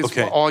 That is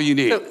all you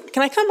need. So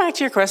can I come back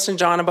to your question,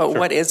 John, about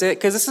what is it?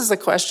 Because this is a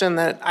question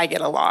that I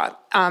get a lot.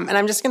 And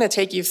I'm just going to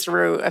take you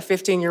through a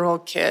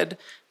 15-year-old kid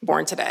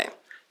born today.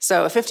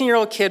 So a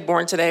 15-year-old kid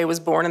born today was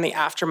born in the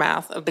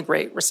aftermath of the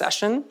Great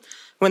Recession,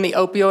 when the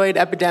opioid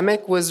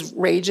epidemic was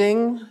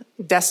raging,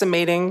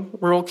 decimating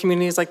rural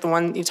communities like the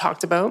one you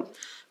talked about.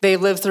 They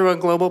lived through a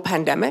global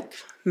pandemic,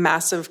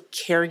 massive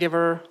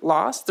caregiver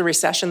loss, the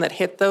recession that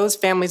hit those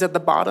families at the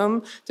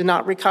bottom did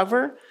not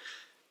recover.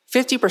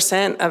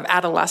 50% of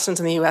adolescents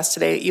in the US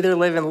today either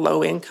live in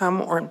low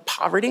income or in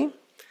poverty.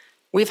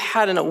 We've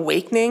had an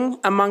awakening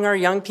among our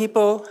young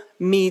people.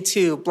 Me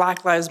Too,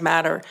 Black Lives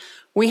Matter.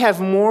 We have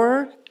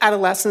more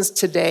adolescents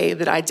today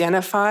that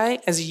identify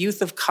as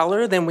youth of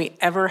color than we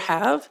ever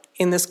have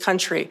in this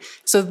country.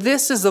 So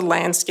this is the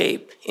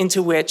landscape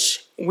into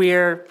which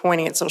we're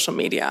pointing at social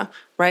media.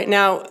 Right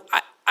now,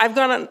 I've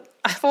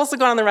also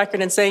gone on the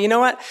record and say, you know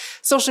what?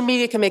 Social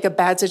media can make a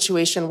bad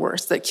situation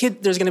worse. That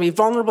there's going to be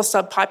vulnerable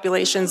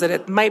subpopulations, that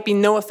it might be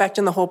no effect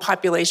in the whole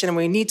population, and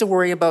we need to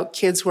worry about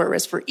kids who are at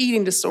risk for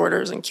eating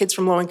disorders and kids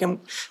from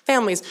low-income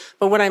families.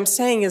 But what I'm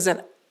saying is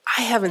that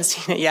I haven't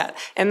seen it yet,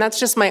 and that's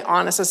just my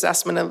honest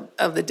assessment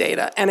of the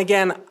data. And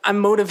again, I'm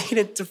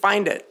motivated to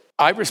find it.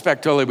 I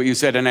respect totally what you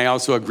said, and I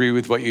also agree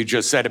with what you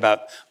just said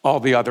about all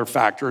the other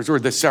factors, or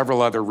the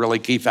several other really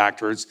key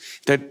factors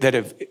that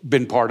have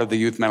been part of the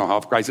youth mental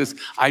health crisis.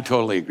 I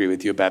totally agree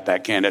with you about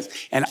that, Candace,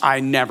 and I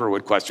never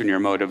would question your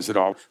motives at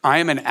all. I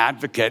am an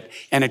advocate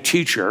and a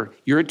teacher.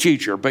 You're a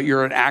teacher, but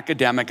you're an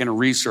academic and a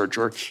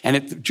researcher, and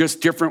it's just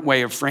a different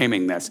way of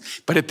framing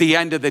this. But at the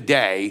end of the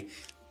day,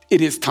 it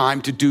is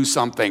time to do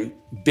something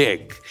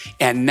big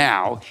and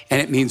now,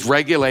 and it means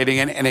regulating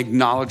it and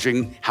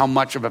acknowledging how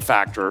much of a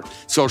factor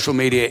social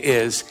media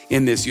is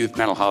in this youth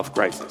mental health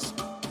crisis.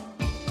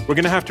 We're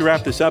going to have to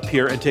wrap this up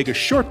here and take a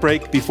short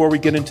break before we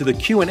get into the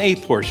Q&A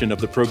portion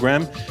of the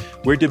program.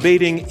 We're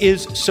debating,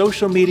 is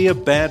social media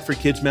bad for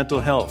kids'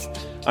 mental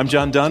health? I'm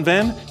John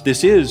Donvan.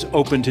 This is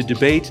Open to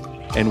Debate,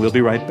 and we'll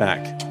be right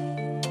back.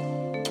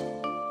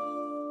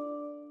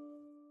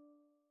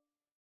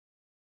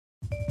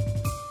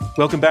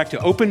 Welcome back to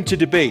Open to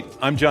Debate.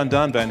 I'm John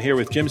Donvan here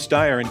with Jim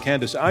Steyer and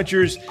Candace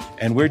Odgers,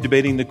 and we're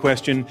debating the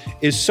question,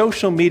 is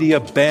social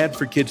media bad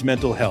for kids'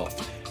 mental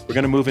health? We're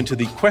going to move into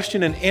the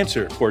question and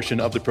answer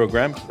portion of the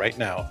program right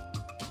now.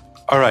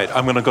 All right,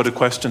 I'm going to go to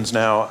questions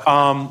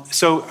now.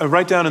 So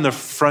right down in the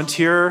front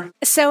here.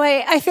 So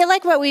I feel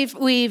like what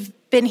we've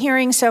been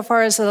hearing so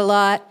far is a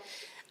lot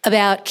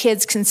about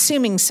kids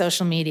consuming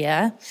social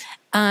media.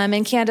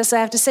 And Candace, I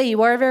have to say,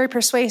 you are very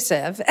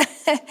persuasive.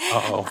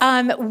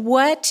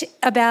 What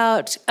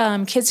about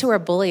kids who are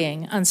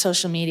bullying on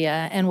social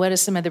media, and what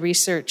does some of the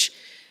research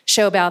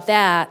show about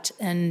that?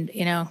 And,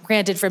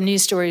 granted, from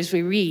news stories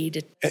we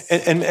read.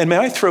 And may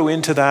I throw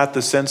into that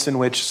the sense in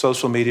which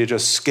social media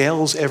just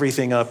scales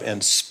everything up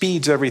and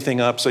speeds everything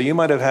up? So you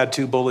might have had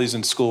 2 bullies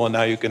in school, and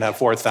now you can have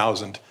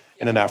 4,000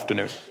 in an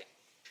afternoon.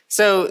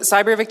 So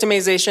cyber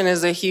victimization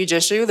is a huge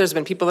issue. There's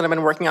been people that have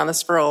been working on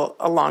this for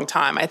a long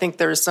time. I think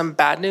there's some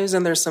bad news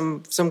and there's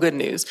some good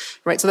news,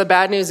 right? So the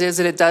bad news is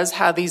that it does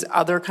have these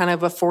other kind of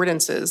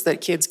affordances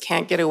that kids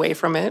can't get away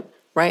from it,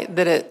 right?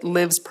 That it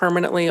lives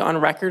permanently on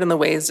record in the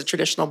ways that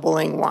traditional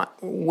bullying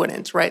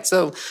wouldn't, right?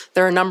 So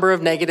there are a number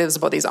of negatives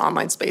about these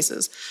online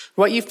spaces.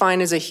 What you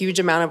find is a huge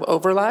amount of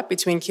overlap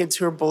between kids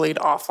who are bullied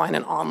offline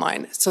and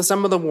online. So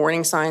some of the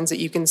warning signs that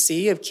you can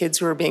see of kids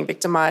who are being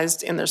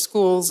victimized in their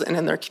schools and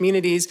in their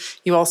communities,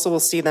 you also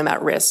will see them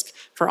at risk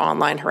for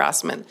online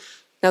harassment.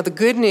 Now, the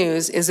good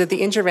news is that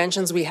the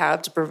interventions we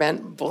have to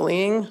prevent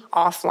bullying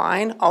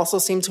offline also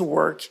seem to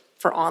work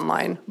for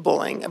online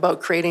bullying,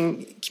 about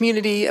creating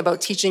community,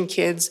 about teaching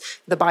kids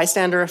the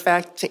bystander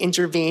effect to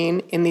intervene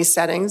in these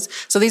settings.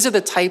 So these are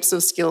the types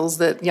of skills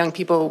that young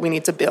people, we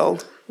need to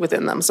build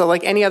within them. So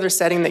like any other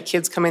setting that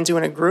kids come into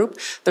in a group,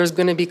 there's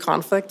going to be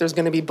conflict, there's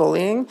going to be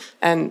bullying,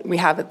 and we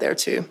have it there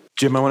too.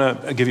 Jim, I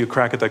want to give you a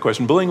crack at that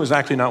question. Bullying was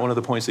actually not one of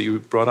the points that you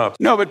brought up.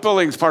 No, but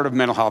bullying is part of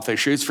mental health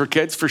issues for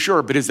kids, for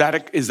sure. But is that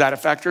a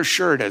factor?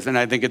 Sure it is, and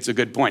I think it's a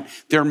good point.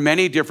 There are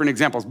many different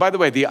examples. By the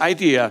way, the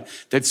idea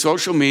that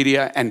social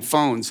media and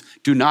phones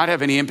do not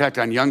have any impact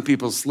on young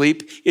people's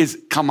sleep is,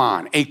 come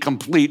on, a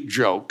complete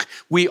joke.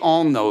 We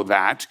all know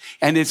that,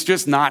 and it's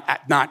just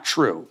not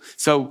true.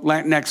 So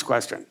next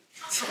question.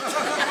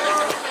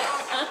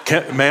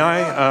 May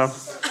I?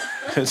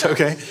 It's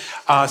okay.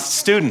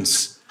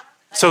 Students.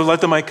 So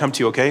let the mic come to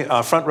you, okay?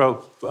 Front row,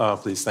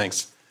 please.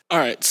 Thanks. All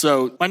right.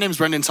 So my name is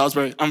Brendan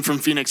Salisbury. I'm from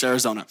Phoenix,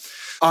 Arizona.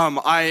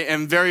 I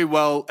am very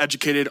well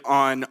educated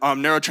on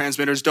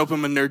neurotransmitters,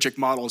 dopaminergic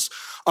models,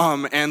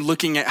 and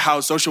looking at how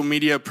social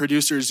media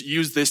producers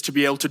use this to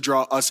be able to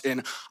draw us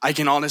in. I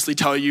can honestly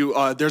tell you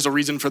there's a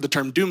reason for the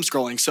term doom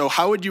scrolling. So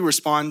how would you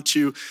respond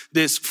to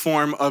this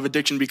form of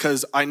addiction?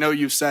 Because I know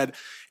you've said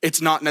it's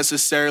not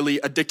necessarily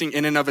addicting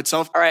in and of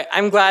itself. All right,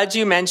 I'm glad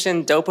you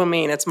mentioned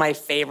dopamine. It's my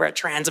favorite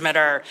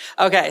transmitter.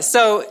 Okay,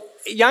 so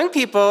young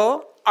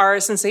people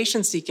are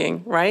sensation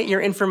seeking, right? You're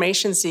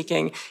information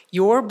seeking.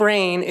 Your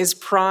brain is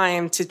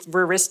primed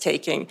for risk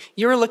taking.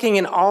 You're looking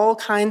in all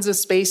kinds of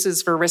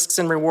spaces for risks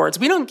and rewards.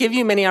 We don't give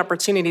you many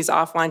opportunities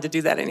offline to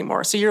do that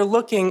anymore. So you're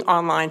looking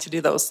online to do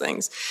those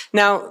things.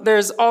 Now,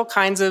 there's all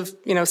kinds of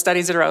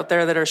studies that are out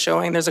there that are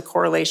showing there's a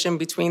correlation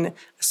between a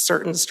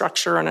certain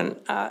structure and an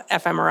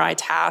fMRI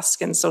task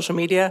and social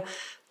media.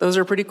 Those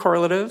are pretty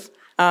correlative.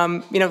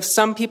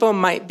 Some people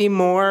might be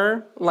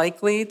more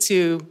likely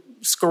to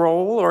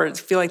scroll or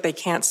feel like they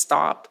can't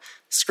stop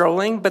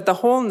scrolling, but the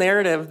whole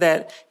narrative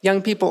that young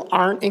people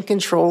aren't in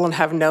control and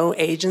have no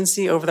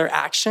agency over their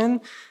action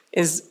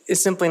is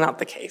simply not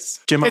the case.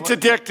 Jim, it's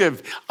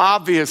addictive,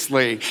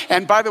 obviously.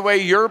 And by the way,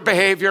 your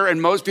behavior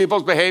and most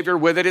people's behavior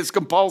with it is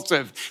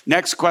compulsive.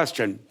 Next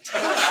question.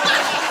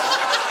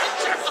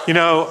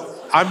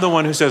 I'm the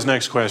one who says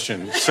next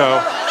question. So,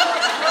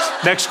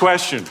 next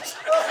question.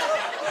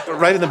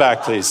 Right in the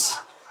back, please.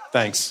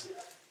 Thanks.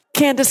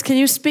 Candace, can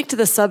you speak to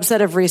the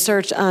subset of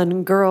research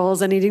on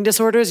girls and eating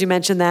disorders? You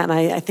mentioned that, and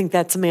I think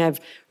that's something I've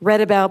read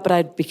about, but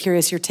I'd be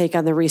curious your take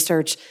on the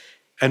research.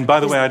 And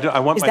by the way, I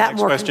want my next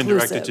question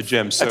directed to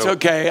Jim. So. That's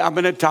okay. I'm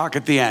going to talk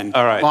at the end.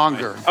 All right.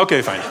 Longer. Fine.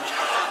 Okay, fine.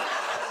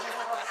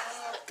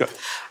 Go.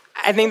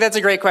 I think that's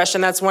a great question.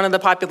 That's one of the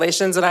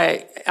populations that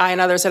I and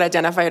others had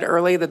identified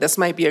early, that this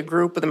might be a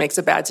group that makes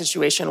a bad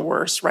situation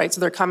worse, right? So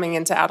they're coming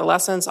into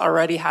adolescence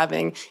already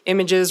having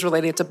images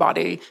related to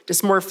body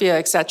dysmorphia,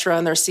 et cetera,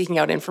 and they're seeking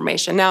out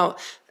information. Now,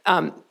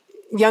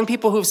 young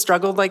people who've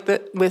struggled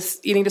with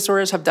eating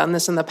disorders have done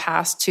this in the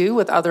past too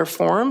with other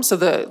forms. So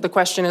the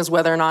question is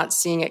whether or not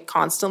seeing it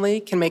constantly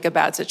can make a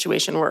bad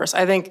situation worse.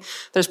 I think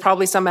there's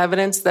probably some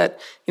evidence that,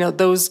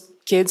 those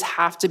kids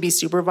have to be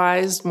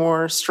supervised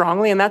more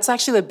strongly. And that's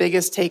actually the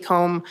biggest take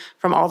home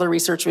from all the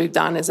research we've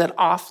done, is that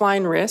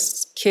offline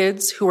risks,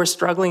 kids who are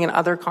struggling in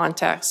other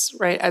contexts,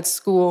 right, at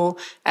school,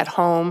 at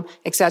home,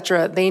 et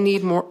cetera, they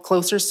need more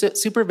closer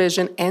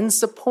supervision and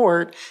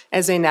support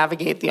as they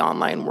navigate the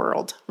online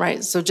world,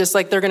 right? So just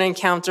like they're going to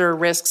encounter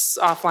risks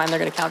offline, they're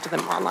going to encounter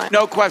them online.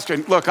 No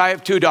question. Look, I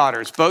have two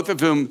daughters, both of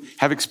whom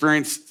have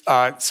experienced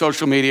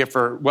social media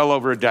for well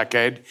over a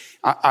decade.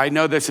 I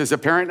know this as a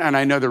parent, and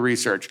I know the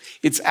research.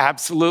 It's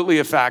absolutely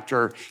a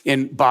factor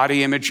in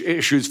body image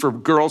issues for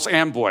girls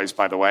and boys,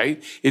 by the way.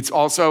 It's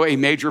also a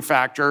major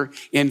factor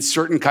in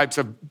certain types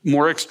of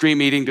more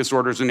extreme eating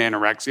disorders and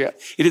anorexia.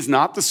 It is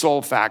not the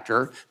sole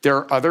factor. There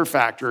are other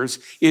factors.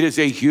 It is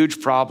a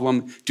huge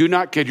problem. Do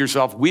not kid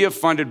yourself. We have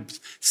funded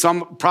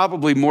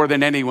probably more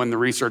than anyone, the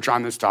research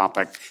on this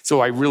topic. So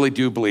I really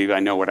do believe I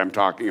know what I'm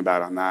talking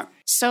about on that.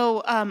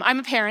 So I'm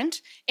a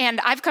parent,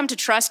 and I've come to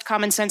trust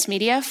Common Sense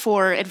Media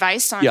for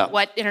advice on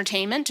what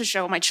entertainment to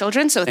show my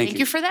children. So thank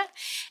you for that.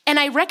 And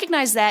I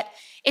recognize that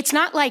it's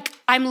not like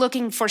I'm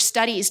looking for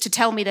studies to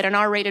tell me that an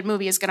R-rated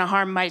movie is going to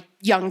harm my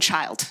young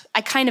child.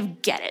 I kind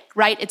of get it,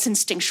 right? It's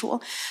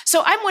instinctual.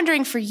 So I'm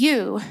wondering for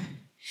you,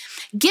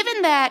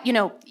 given that,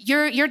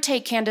 your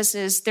take, Candace,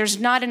 is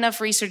there's not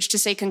enough research to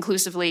say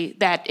conclusively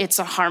that it's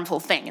a harmful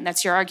thing, and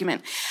that's your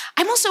argument.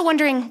 I'm also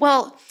wondering,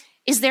 well,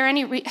 is there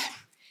any...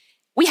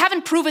 We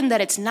haven't proven that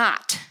it's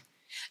not.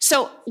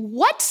 So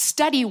what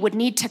study would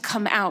need to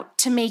come out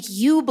to make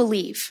you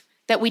believe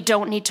that we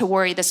don't need to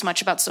worry this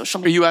much about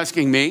social media? Are you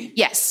asking me?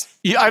 Yes.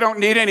 I don't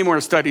need any more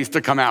studies to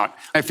come out.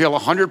 I feel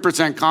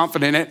 100%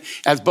 confident in it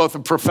as both a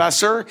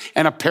professor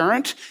and a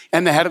parent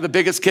and the head of the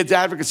biggest kids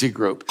advocacy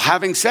group.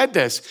 Having said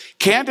this,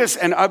 Candace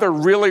and other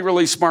really,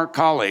 really smart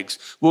colleagues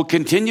will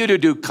continue to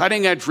do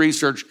cutting edge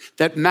research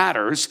that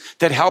matters,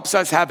 that helps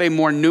us have a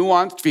more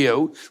nuanced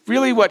view.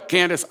 Really what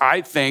Candace, I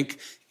think,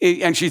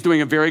 and she's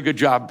doing a very good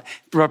job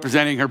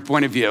representing her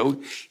point of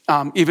view,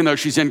 even though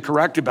she's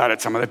incorrect about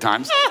it some of the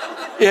times.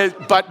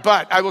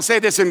 But I will say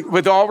this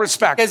with all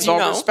respect,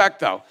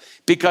 though,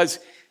 because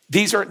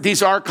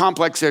these are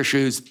complex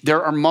issues.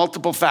 There are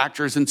multiple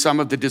factors in some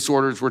of the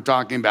disorders we're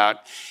talking about.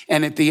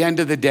 And at the end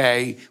of the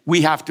day,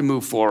 we have to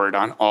move forward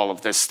on all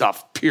of this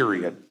stuff,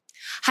 period.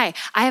 Hi,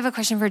 I have a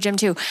question for Jim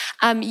too.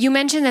 You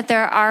mentioned that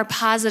there are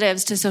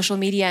positives to social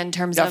media in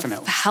terms of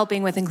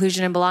helping with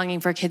inclusion and belonging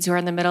for kids who are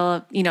in the middle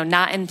of,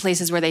 not in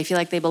places where they feel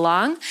like they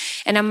belong.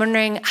 And I'm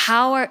wondering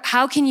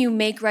how can you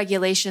make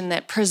regulation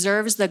that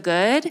preserves the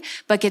good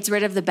but gets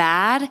rid of the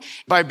bad?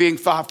 By being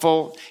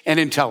thoughtful and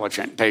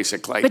intelligent,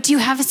 basically. But do you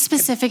have a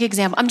specific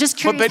example? I'm just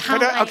curious.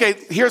 Okay,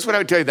 here's what I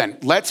would tell you then.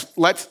 Let's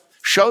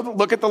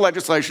look at the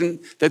legislation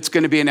that's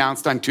going to be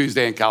announced on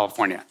Tuesday in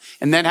California,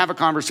 and then have a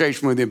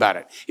conversation with you about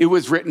it. It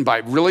was written by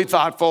really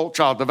thoughtful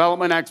child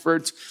development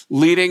experts,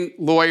 leading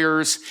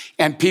lawyers,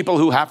 and people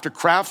who have to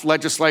craft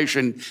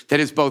legislation that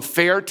is both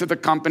fair to the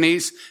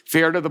companies,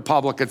 fair to the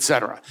public, et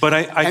cetera. But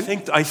I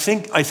think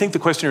the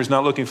questioner is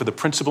not looking for the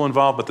principle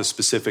involved, but the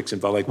specifics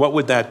involved. Like, what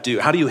would that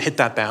do? How do you hit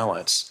that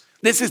balance?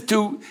 This is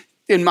too,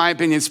 in my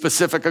opinion,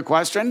 specific a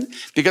question,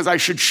 because I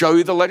should show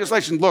you the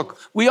legislation. Look,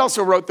 we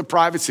also wrote the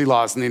privacy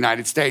laws in the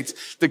United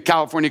States, the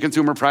California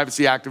Consumer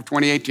Privacy Act of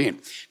 2018.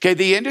 Okay,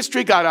 the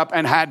industry got up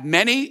and had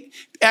many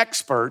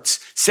experts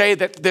say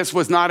that this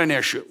was not an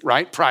issue,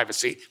 right?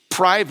 Privacy,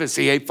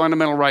 a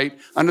fundamental right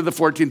under the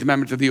 14th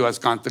Amendment to the U.S.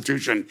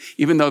 Constitution,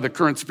 even though the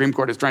current Supreme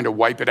Court is trying to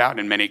wipe it out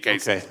in many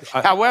cases.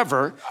 Okay.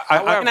 However,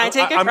 can I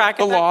take a crack at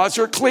the laws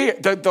are clear.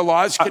 The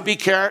laws can be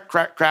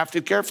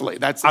crafted carefully.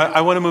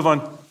 I want to move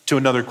on to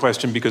another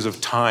question because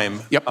of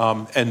time. Yep.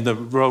 And the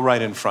row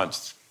right in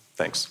front.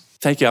 Thanks.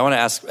 Thank you. I want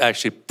to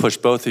actually push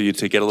both of you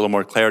to get a little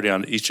more clarity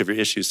on each of your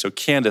issues. So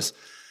Candace,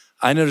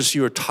 I noticed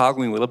you were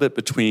toggling a little bit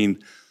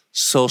between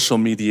social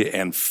media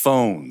and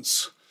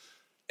phones.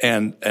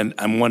 And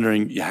I'm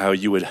wondering how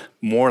you would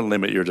more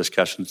limit your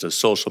discussions to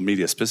social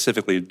media.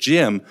 Specifically,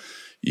 Jim,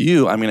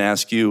 I'm going to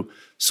ask you,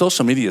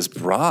 social media is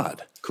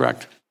broad.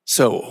 Correct.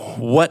 So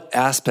what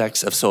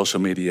aspects of social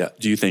media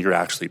do you think are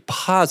actually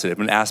positive,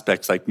 and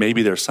aspects like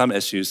maybe there's some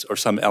issues or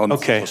some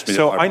elements of social media?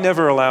 So I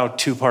never allow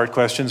two-part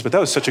questions, but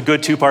that was such a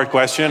good two-part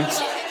question.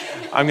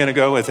 I'm going to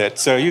go with it.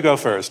 So you go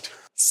first.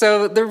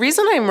 So the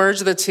reason I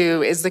merge the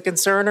two is the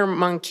concern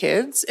among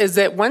kids is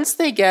that once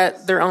they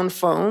get their own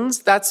phones,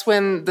 that's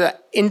when the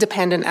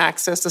independent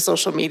access to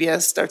social media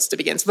starts to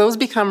begin. So those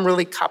become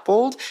really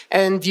coupled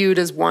and viewed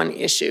as one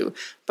issue.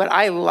 But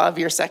I love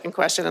your second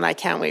question, and I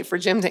can't wait for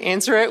Jim to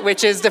answer it,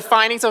 which is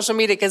defining social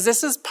media, because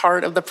this is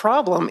part of the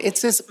problem.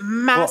 It's this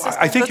massive... Well,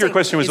 I think your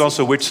question was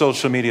also which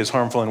social media is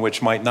harmful and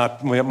which might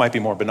be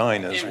more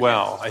benign as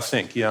well, I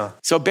think, yeah.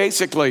 So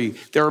basically,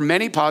 there are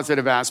many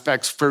positive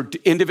aspects for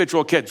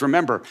individual kids.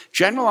 Remember,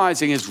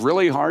 generalizing is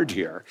really hard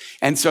here.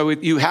 And so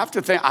you have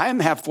to think, I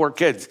have 4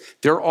 kids.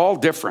 They're all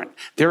different.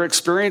 Their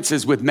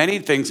experiences with many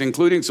things,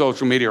 including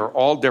social media, are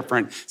all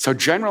different. So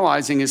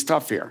generalizing is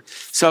tough here.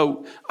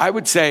 So I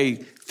would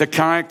say the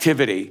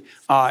connectivity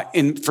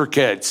for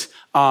kids,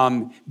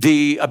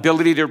 the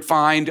ability to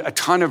find a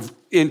ton of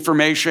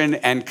information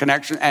and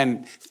connection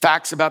and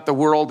facts about the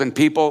world and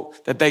people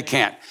that they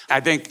can't. I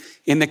think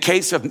in the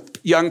case of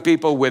young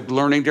people with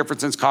learning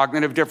differences,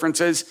 cognitive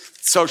differences,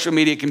 social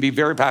media can be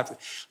very powerful.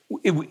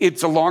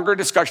 It's a longer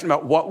discussion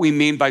about what we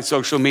mean by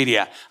social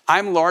media.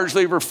 I'm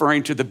largely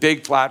referring to the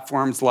big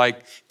platforms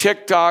like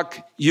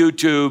TikTok,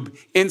 YouTube,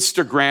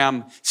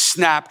 Instagram,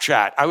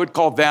 Snapchat. I would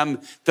call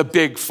them the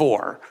big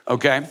 4,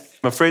 okay? I'm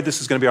afraid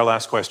this is going to be our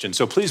last question,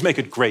 so please make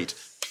it great.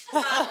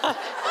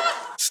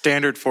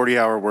 Standard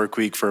 40-hour work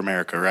week for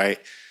America, right?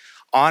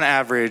 On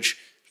average,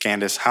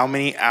 Candace, how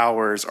many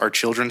hours are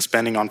children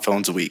spending on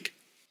phones a week?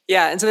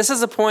 Yeah, and so this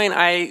is a point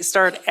I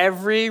start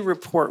every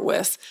report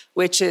with,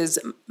 which is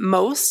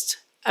most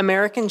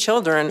American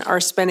children are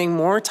spending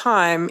more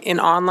time in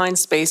online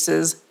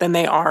spaces than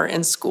they are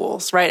in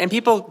schools, right? And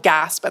people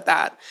gasp at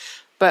that.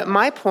 But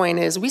my point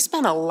is we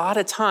spend a lot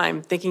of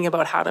time thinking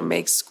about how to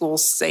make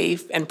schools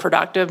safe and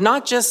productive,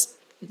 not just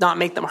not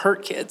make them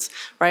hurt kids,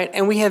 right?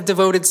 And we have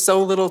devoted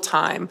so little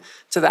time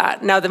to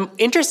that. Now, the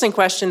interesting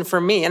question for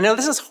me, and I know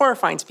this is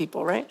horrifying to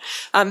people, right?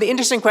 The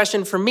interesting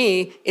question for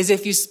me is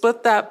if you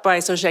split that by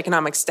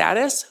socioeconomic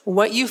status,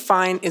 what you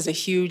find is a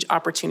huge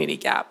opportunity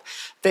gap.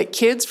 That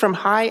kids from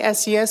high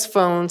SES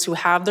phones who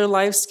have their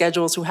life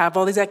schedules, who have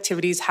all these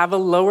activities, have a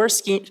lower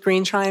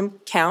screen time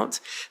count.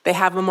 They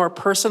have a more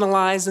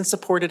personalized and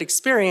supported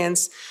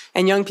experience,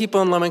 and young people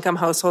in low-income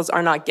households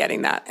are not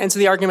getting that. And so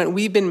the argument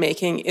we've been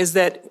making is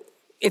that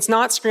it's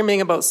not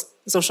screaming about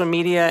social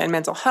media and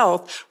mental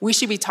health. We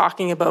should be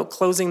talking about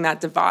closing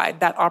that divide,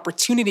 that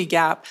opportunity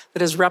gap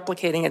that is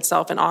replicating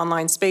itself in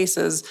online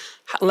spaces,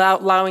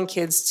 allowing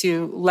kids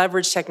to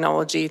leverage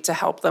technology to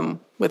help them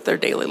with their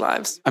daily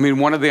lives. I mean,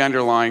 one of the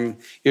underlying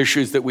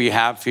issues that we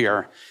have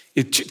here,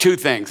 2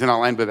 things, and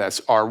I'll end with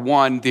this, are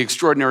 1, the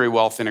extraordinary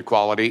wealth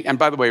inequality. And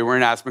by the way, we're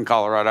in Aspen,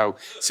 Colorado,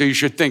 so you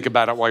should think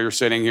about it while you're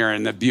sitting here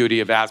and the beauty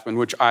of Aspen,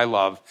 which I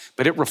love,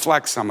 but it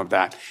reflects some of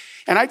that.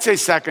 And I'd say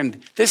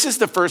second, this is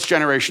the first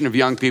generation of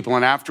young people,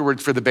 and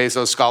afterwards for the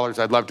Bezos scholars,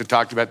 I'd love to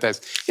talk about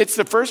this. It's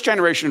the first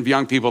generation of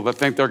young people that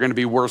think they're going to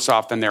be worse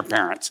off than their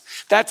parents.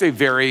 That's a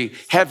very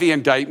heavy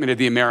indictment of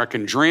the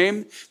American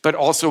dream, but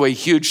also a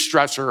huge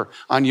stressor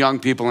on young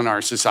people in our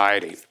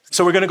society.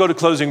 So we're going to go to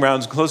closing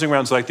rounds. Closing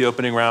rounds, like the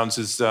opening rounds,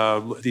 is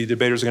the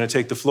debaters are going to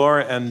take the floor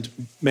and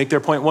make their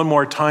point one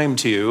more time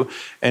to you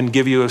and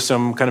give you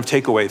some kind of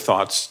takeaway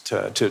thoughts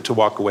to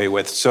walk away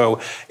with.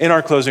 So in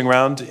our closing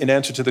round, in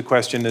answer to the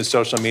question, is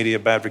social media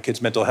bad for kids'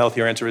 mental health?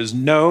 Your answer is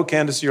no.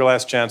 Candace, your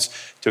last chance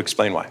to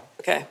explain why.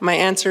 Okay, my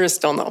answer is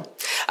still no.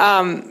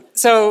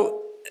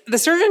 So the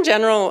Surgeon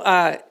General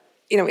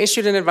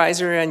issued an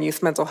advisory on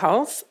youth mental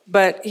health,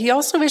 but he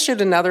also issued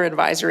another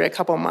advisory a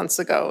couple months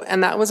ago,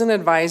 and that was an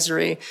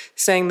advisory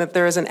saying that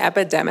there is an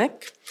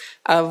epidemic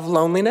of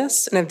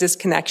loneliness and of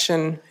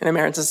disconnection in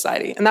American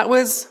society. And that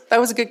was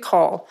a good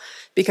call,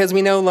 because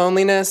we know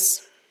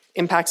loneliness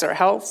impacts our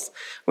health.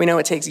 We know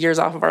it takes years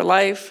off of our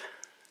life.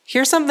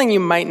 Here's something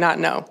you might not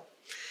know.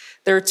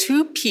 There are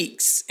 2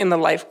 peaks in the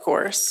life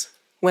course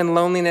when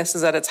loneliness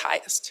is at its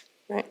highest,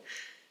 right?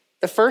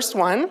 The first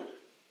one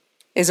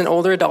is in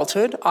older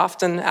adulthood,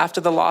 often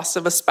after the loss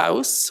of a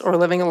spouse or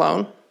living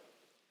alone.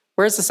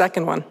 Where's the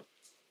second one?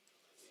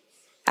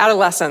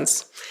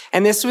 Adolescence.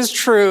 And this was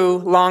true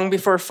long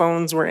before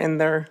phones were in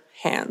their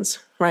hands,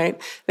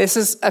 right? This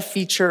is a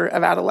feature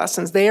of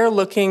adolescence. They are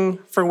looking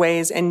for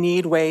ways and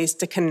need ways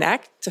to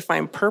connect, to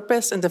find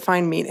purpose, and to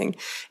find meaning.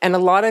 And a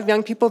lot of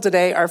young people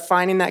today are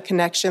finding that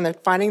connection, they're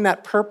finding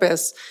that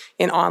purpose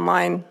in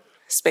online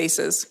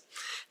spaces.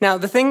 Now,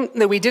 the thing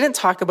that we didn't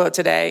talk about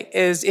today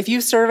is if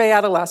you survey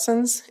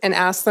adolescents and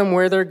ask them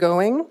where they're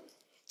going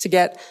to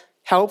get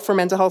help for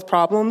mental health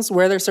problems,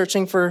 where they're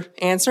searching for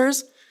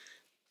answers,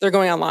 they're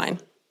going online.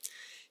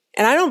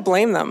 And I don't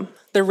blame them.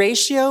 The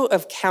ratio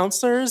of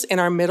counselors in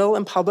our middle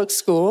and public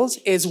schools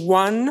is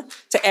 1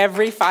 to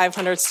every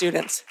 500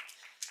 students.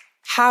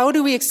 How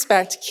do we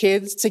expect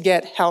kids to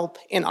get help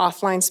in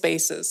offline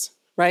spaces,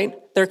 right?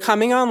 They're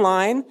coming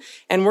online,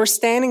 and we're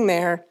standing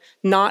there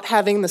not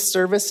having the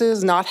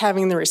services, not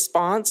having the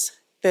response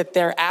that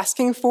they're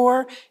asking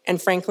for, and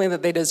frankly,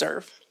 that they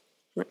deserve.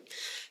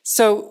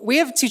 So we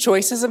have 2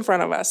 choices in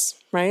front of us,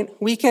 right?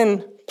 We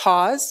can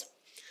pause,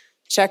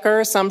 check our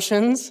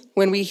assumptions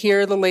when we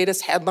hear the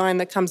latest headline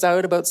that comes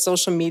out about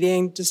social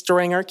media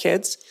destroying our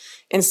kids,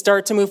 and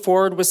start to move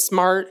forward with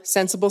smart,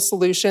 sensible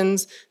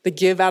solutions that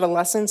give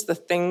adolescents the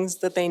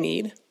things that they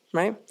need,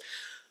 right?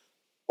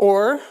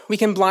 Or we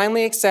can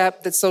blindly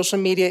accept that social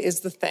media is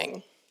the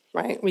thing,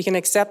 right? We can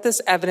accept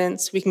this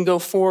evidence, we can go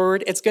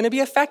forward. It's going to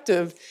be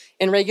effective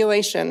in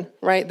regulation,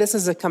 right? This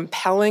is a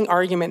compelling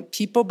argument.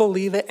 People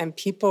believe it and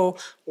people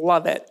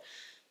love it.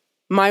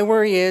 My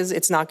worry is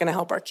it's not going to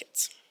help our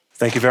kids.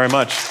 Thank you very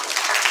much.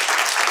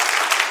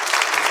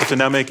 So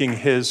now making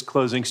his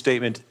closing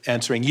statement,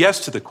 answering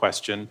yes to the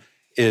question,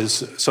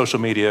 is social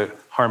media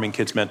harming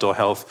kids' mental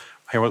health?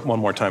 Here one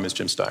more time is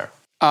Jim Steyer.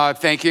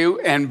 Thank you.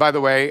 And by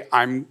the way,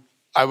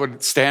 I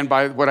would stand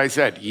by what I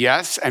said.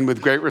 Yes, and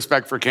with great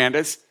respect for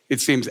Candace, it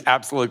seems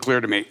absolutely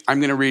clear to me. I'm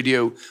going to read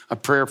you a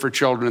prayer for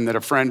children that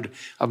a friend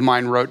of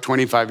mine wrote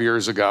 25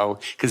 years ago,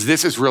 because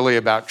this is really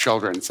about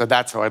children. So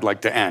that's how I'd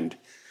like to end.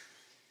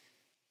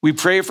 We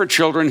pray for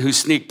children who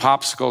sneak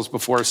popsicles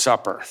before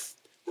supper,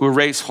 who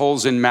erase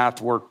holes in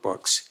math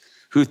workbooks,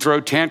 who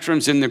throw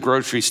tantrums in the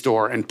grocery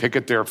store and pick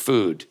at their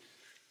food,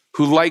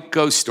 who like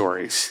ghost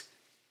stories,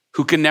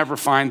 who can never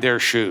find their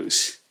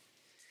shoes.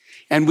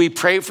 And we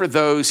pray for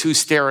those who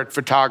stare at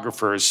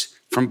photographers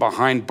from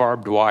behind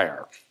barbed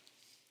wire,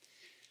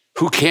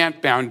 who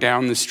can't bound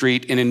down the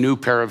street in a new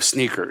pair of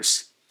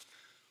sneakers,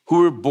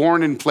 who were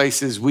born in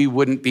places we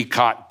wouldn't be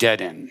caught dead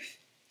in,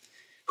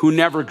 who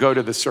never go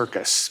to the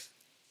circus,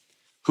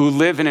 who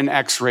live in an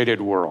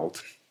X-rated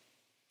world.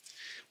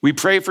 We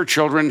pray for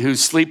children who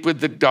sleep with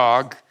the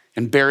dog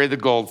and bury the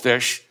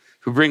goldfish,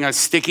 who bring us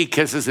sticky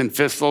kisses and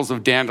fistfuls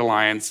of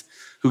dandelions,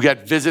 who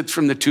get visits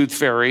from the tooth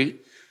fairy,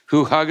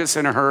 who hug us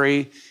in a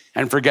hurry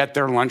and forget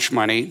their lunch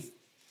money.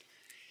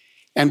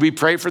 And we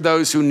pray for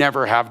those who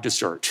never have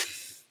dessert,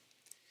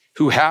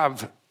 who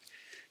have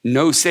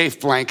no safe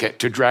blanket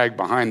to drag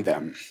behind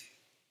them,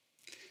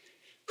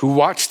 who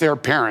watch their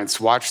parents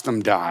watch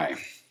them die,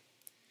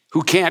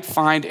 who can't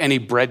find any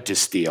bread to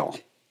steal,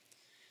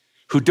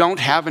 who don't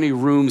have any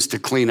rooms to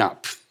clean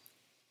up,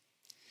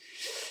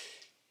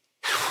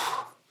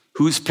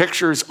 whose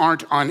pictures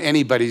aren't on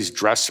anybody's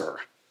dresser,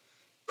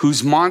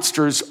 whose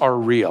monsters are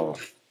real.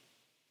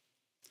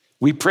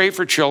 We pray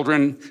for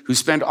children who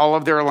spend all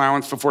of their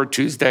allowance before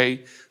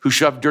Tuesday, who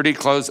shove dirty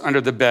clothes under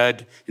the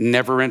bed and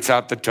never rinse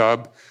out the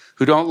tub,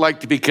 who don't like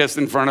to be kissed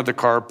in front of the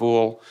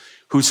carpool,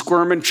 who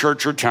squirm in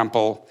church or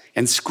temple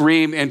and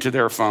scream into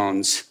their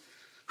phones,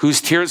 whose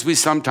tears we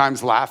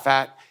sometimes laugh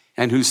at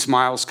and whose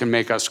smiles can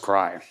make us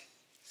cry.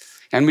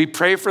 And we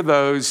pray for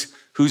those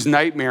whose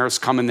nightmares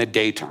come in the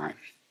daytime,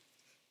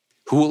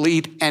 who will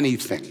eat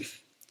anything,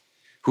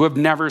 who have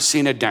never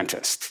seen a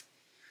dentist,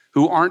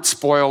 who aren't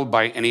spoiled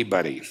by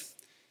anybody,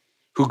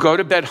 who go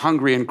to bed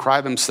hungry and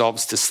cry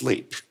themselves to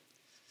sleep,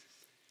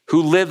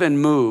 who live and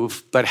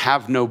move but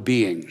have no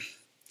being.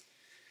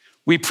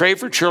 We pray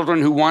for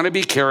children who want to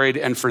be carried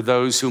and for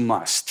those who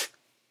must,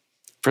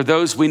 for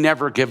those we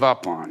never give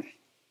up on,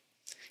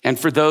 and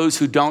for those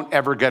who don't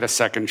ever get a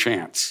second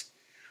chance,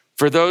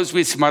 for those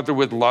we smother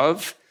with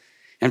love,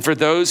 and for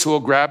those who will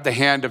grab the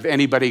hand of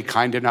anybody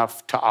kind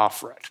enough to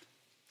offer it.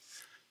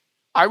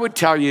 I would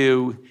tell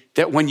you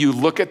that when you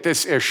look at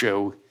this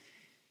issue,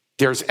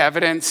 there's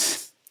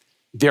evidence,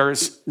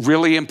 there's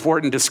really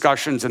important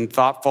discussions and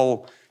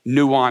thoughtful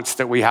nuance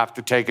that we have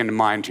to take into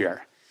mind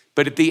here.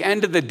 But at the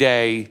end of the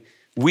day,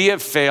 we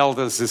have failed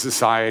as a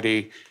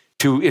society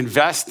to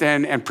invest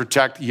in and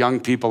protect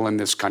young people in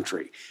this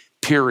country,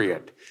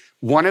 period.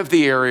 One of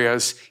the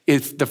areas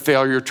is the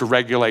failure to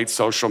regulate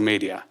social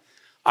media.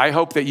 I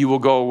hope that you will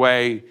go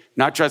away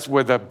not just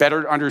with a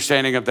better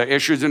understanding of the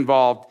issues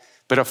involved,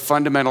 but a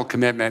fundamental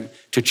commitment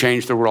to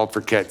change the world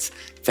for kids.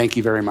 Thank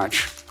you very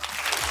much.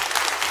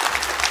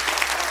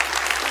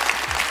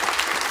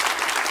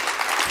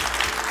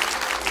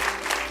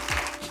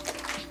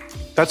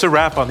 That's a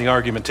wrap on the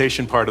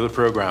argumentation part of the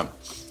program.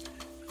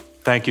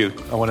 Thank you.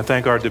 I want to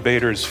thank our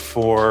debaters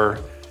for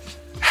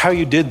how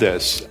you did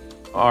this.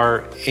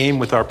 Our aim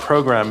with our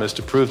program is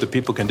to prove that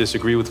people can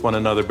disagree with one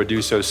another, but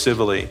do so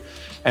civilly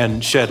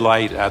and shed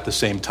light at the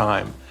same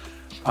time.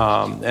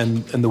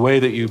 And the way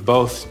that you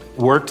both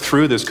worked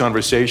through this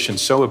conversation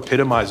so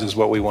epitomizes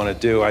what we want to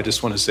do. I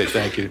just want to say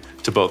thank you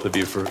to both of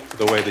you for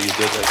the way that you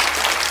did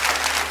this.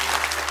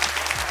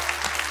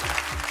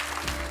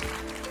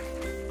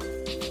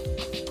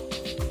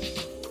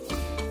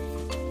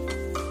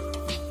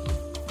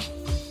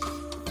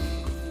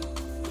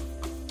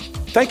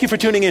 Thank you for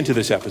tuning into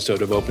this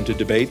episode of Open to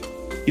Debate.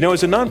 You know,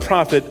 as a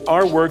nonprofit,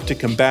 our work to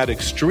combat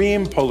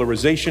extreme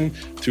polarization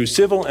through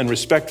civil and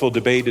respectful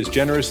debate is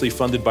generously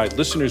funded by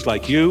listeners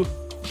like you,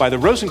 by the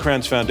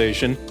Rosencrantz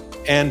Foundation,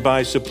 and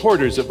by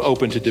supporters of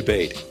Open to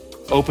Debate.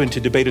 Open to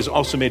Debate is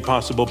also made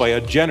possible by a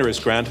generous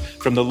grant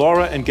from the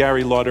Laura and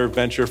Gary Lauder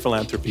Venture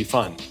Philanthropy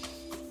Fund.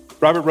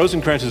 Robert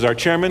Rosencrantz is our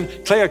chairman,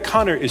 Clea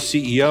Connor is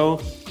CEO,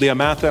 Leah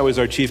Mathau is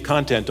our chief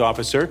content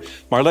officer,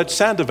 Marlette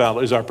Sandoval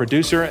is our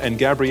producer, and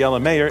Gabriella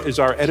Mayer is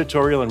our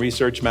editorial and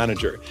research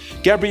manager.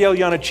 Gabrielle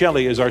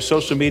Iannicelli is our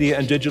social media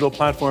and digital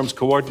platforms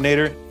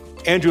coordinator.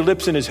 Andrew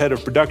Lipson is head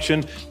of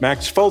production.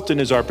 Max Fulton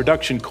is our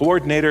production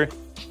coordinator.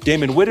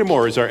 Damon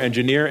Whittemore is our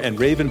engineer, and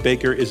Raven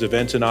Baker is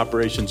events and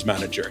operations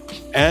manager.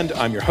 And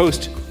I'm your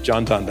host,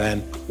 John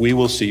Donvan. We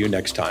will see you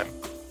next time.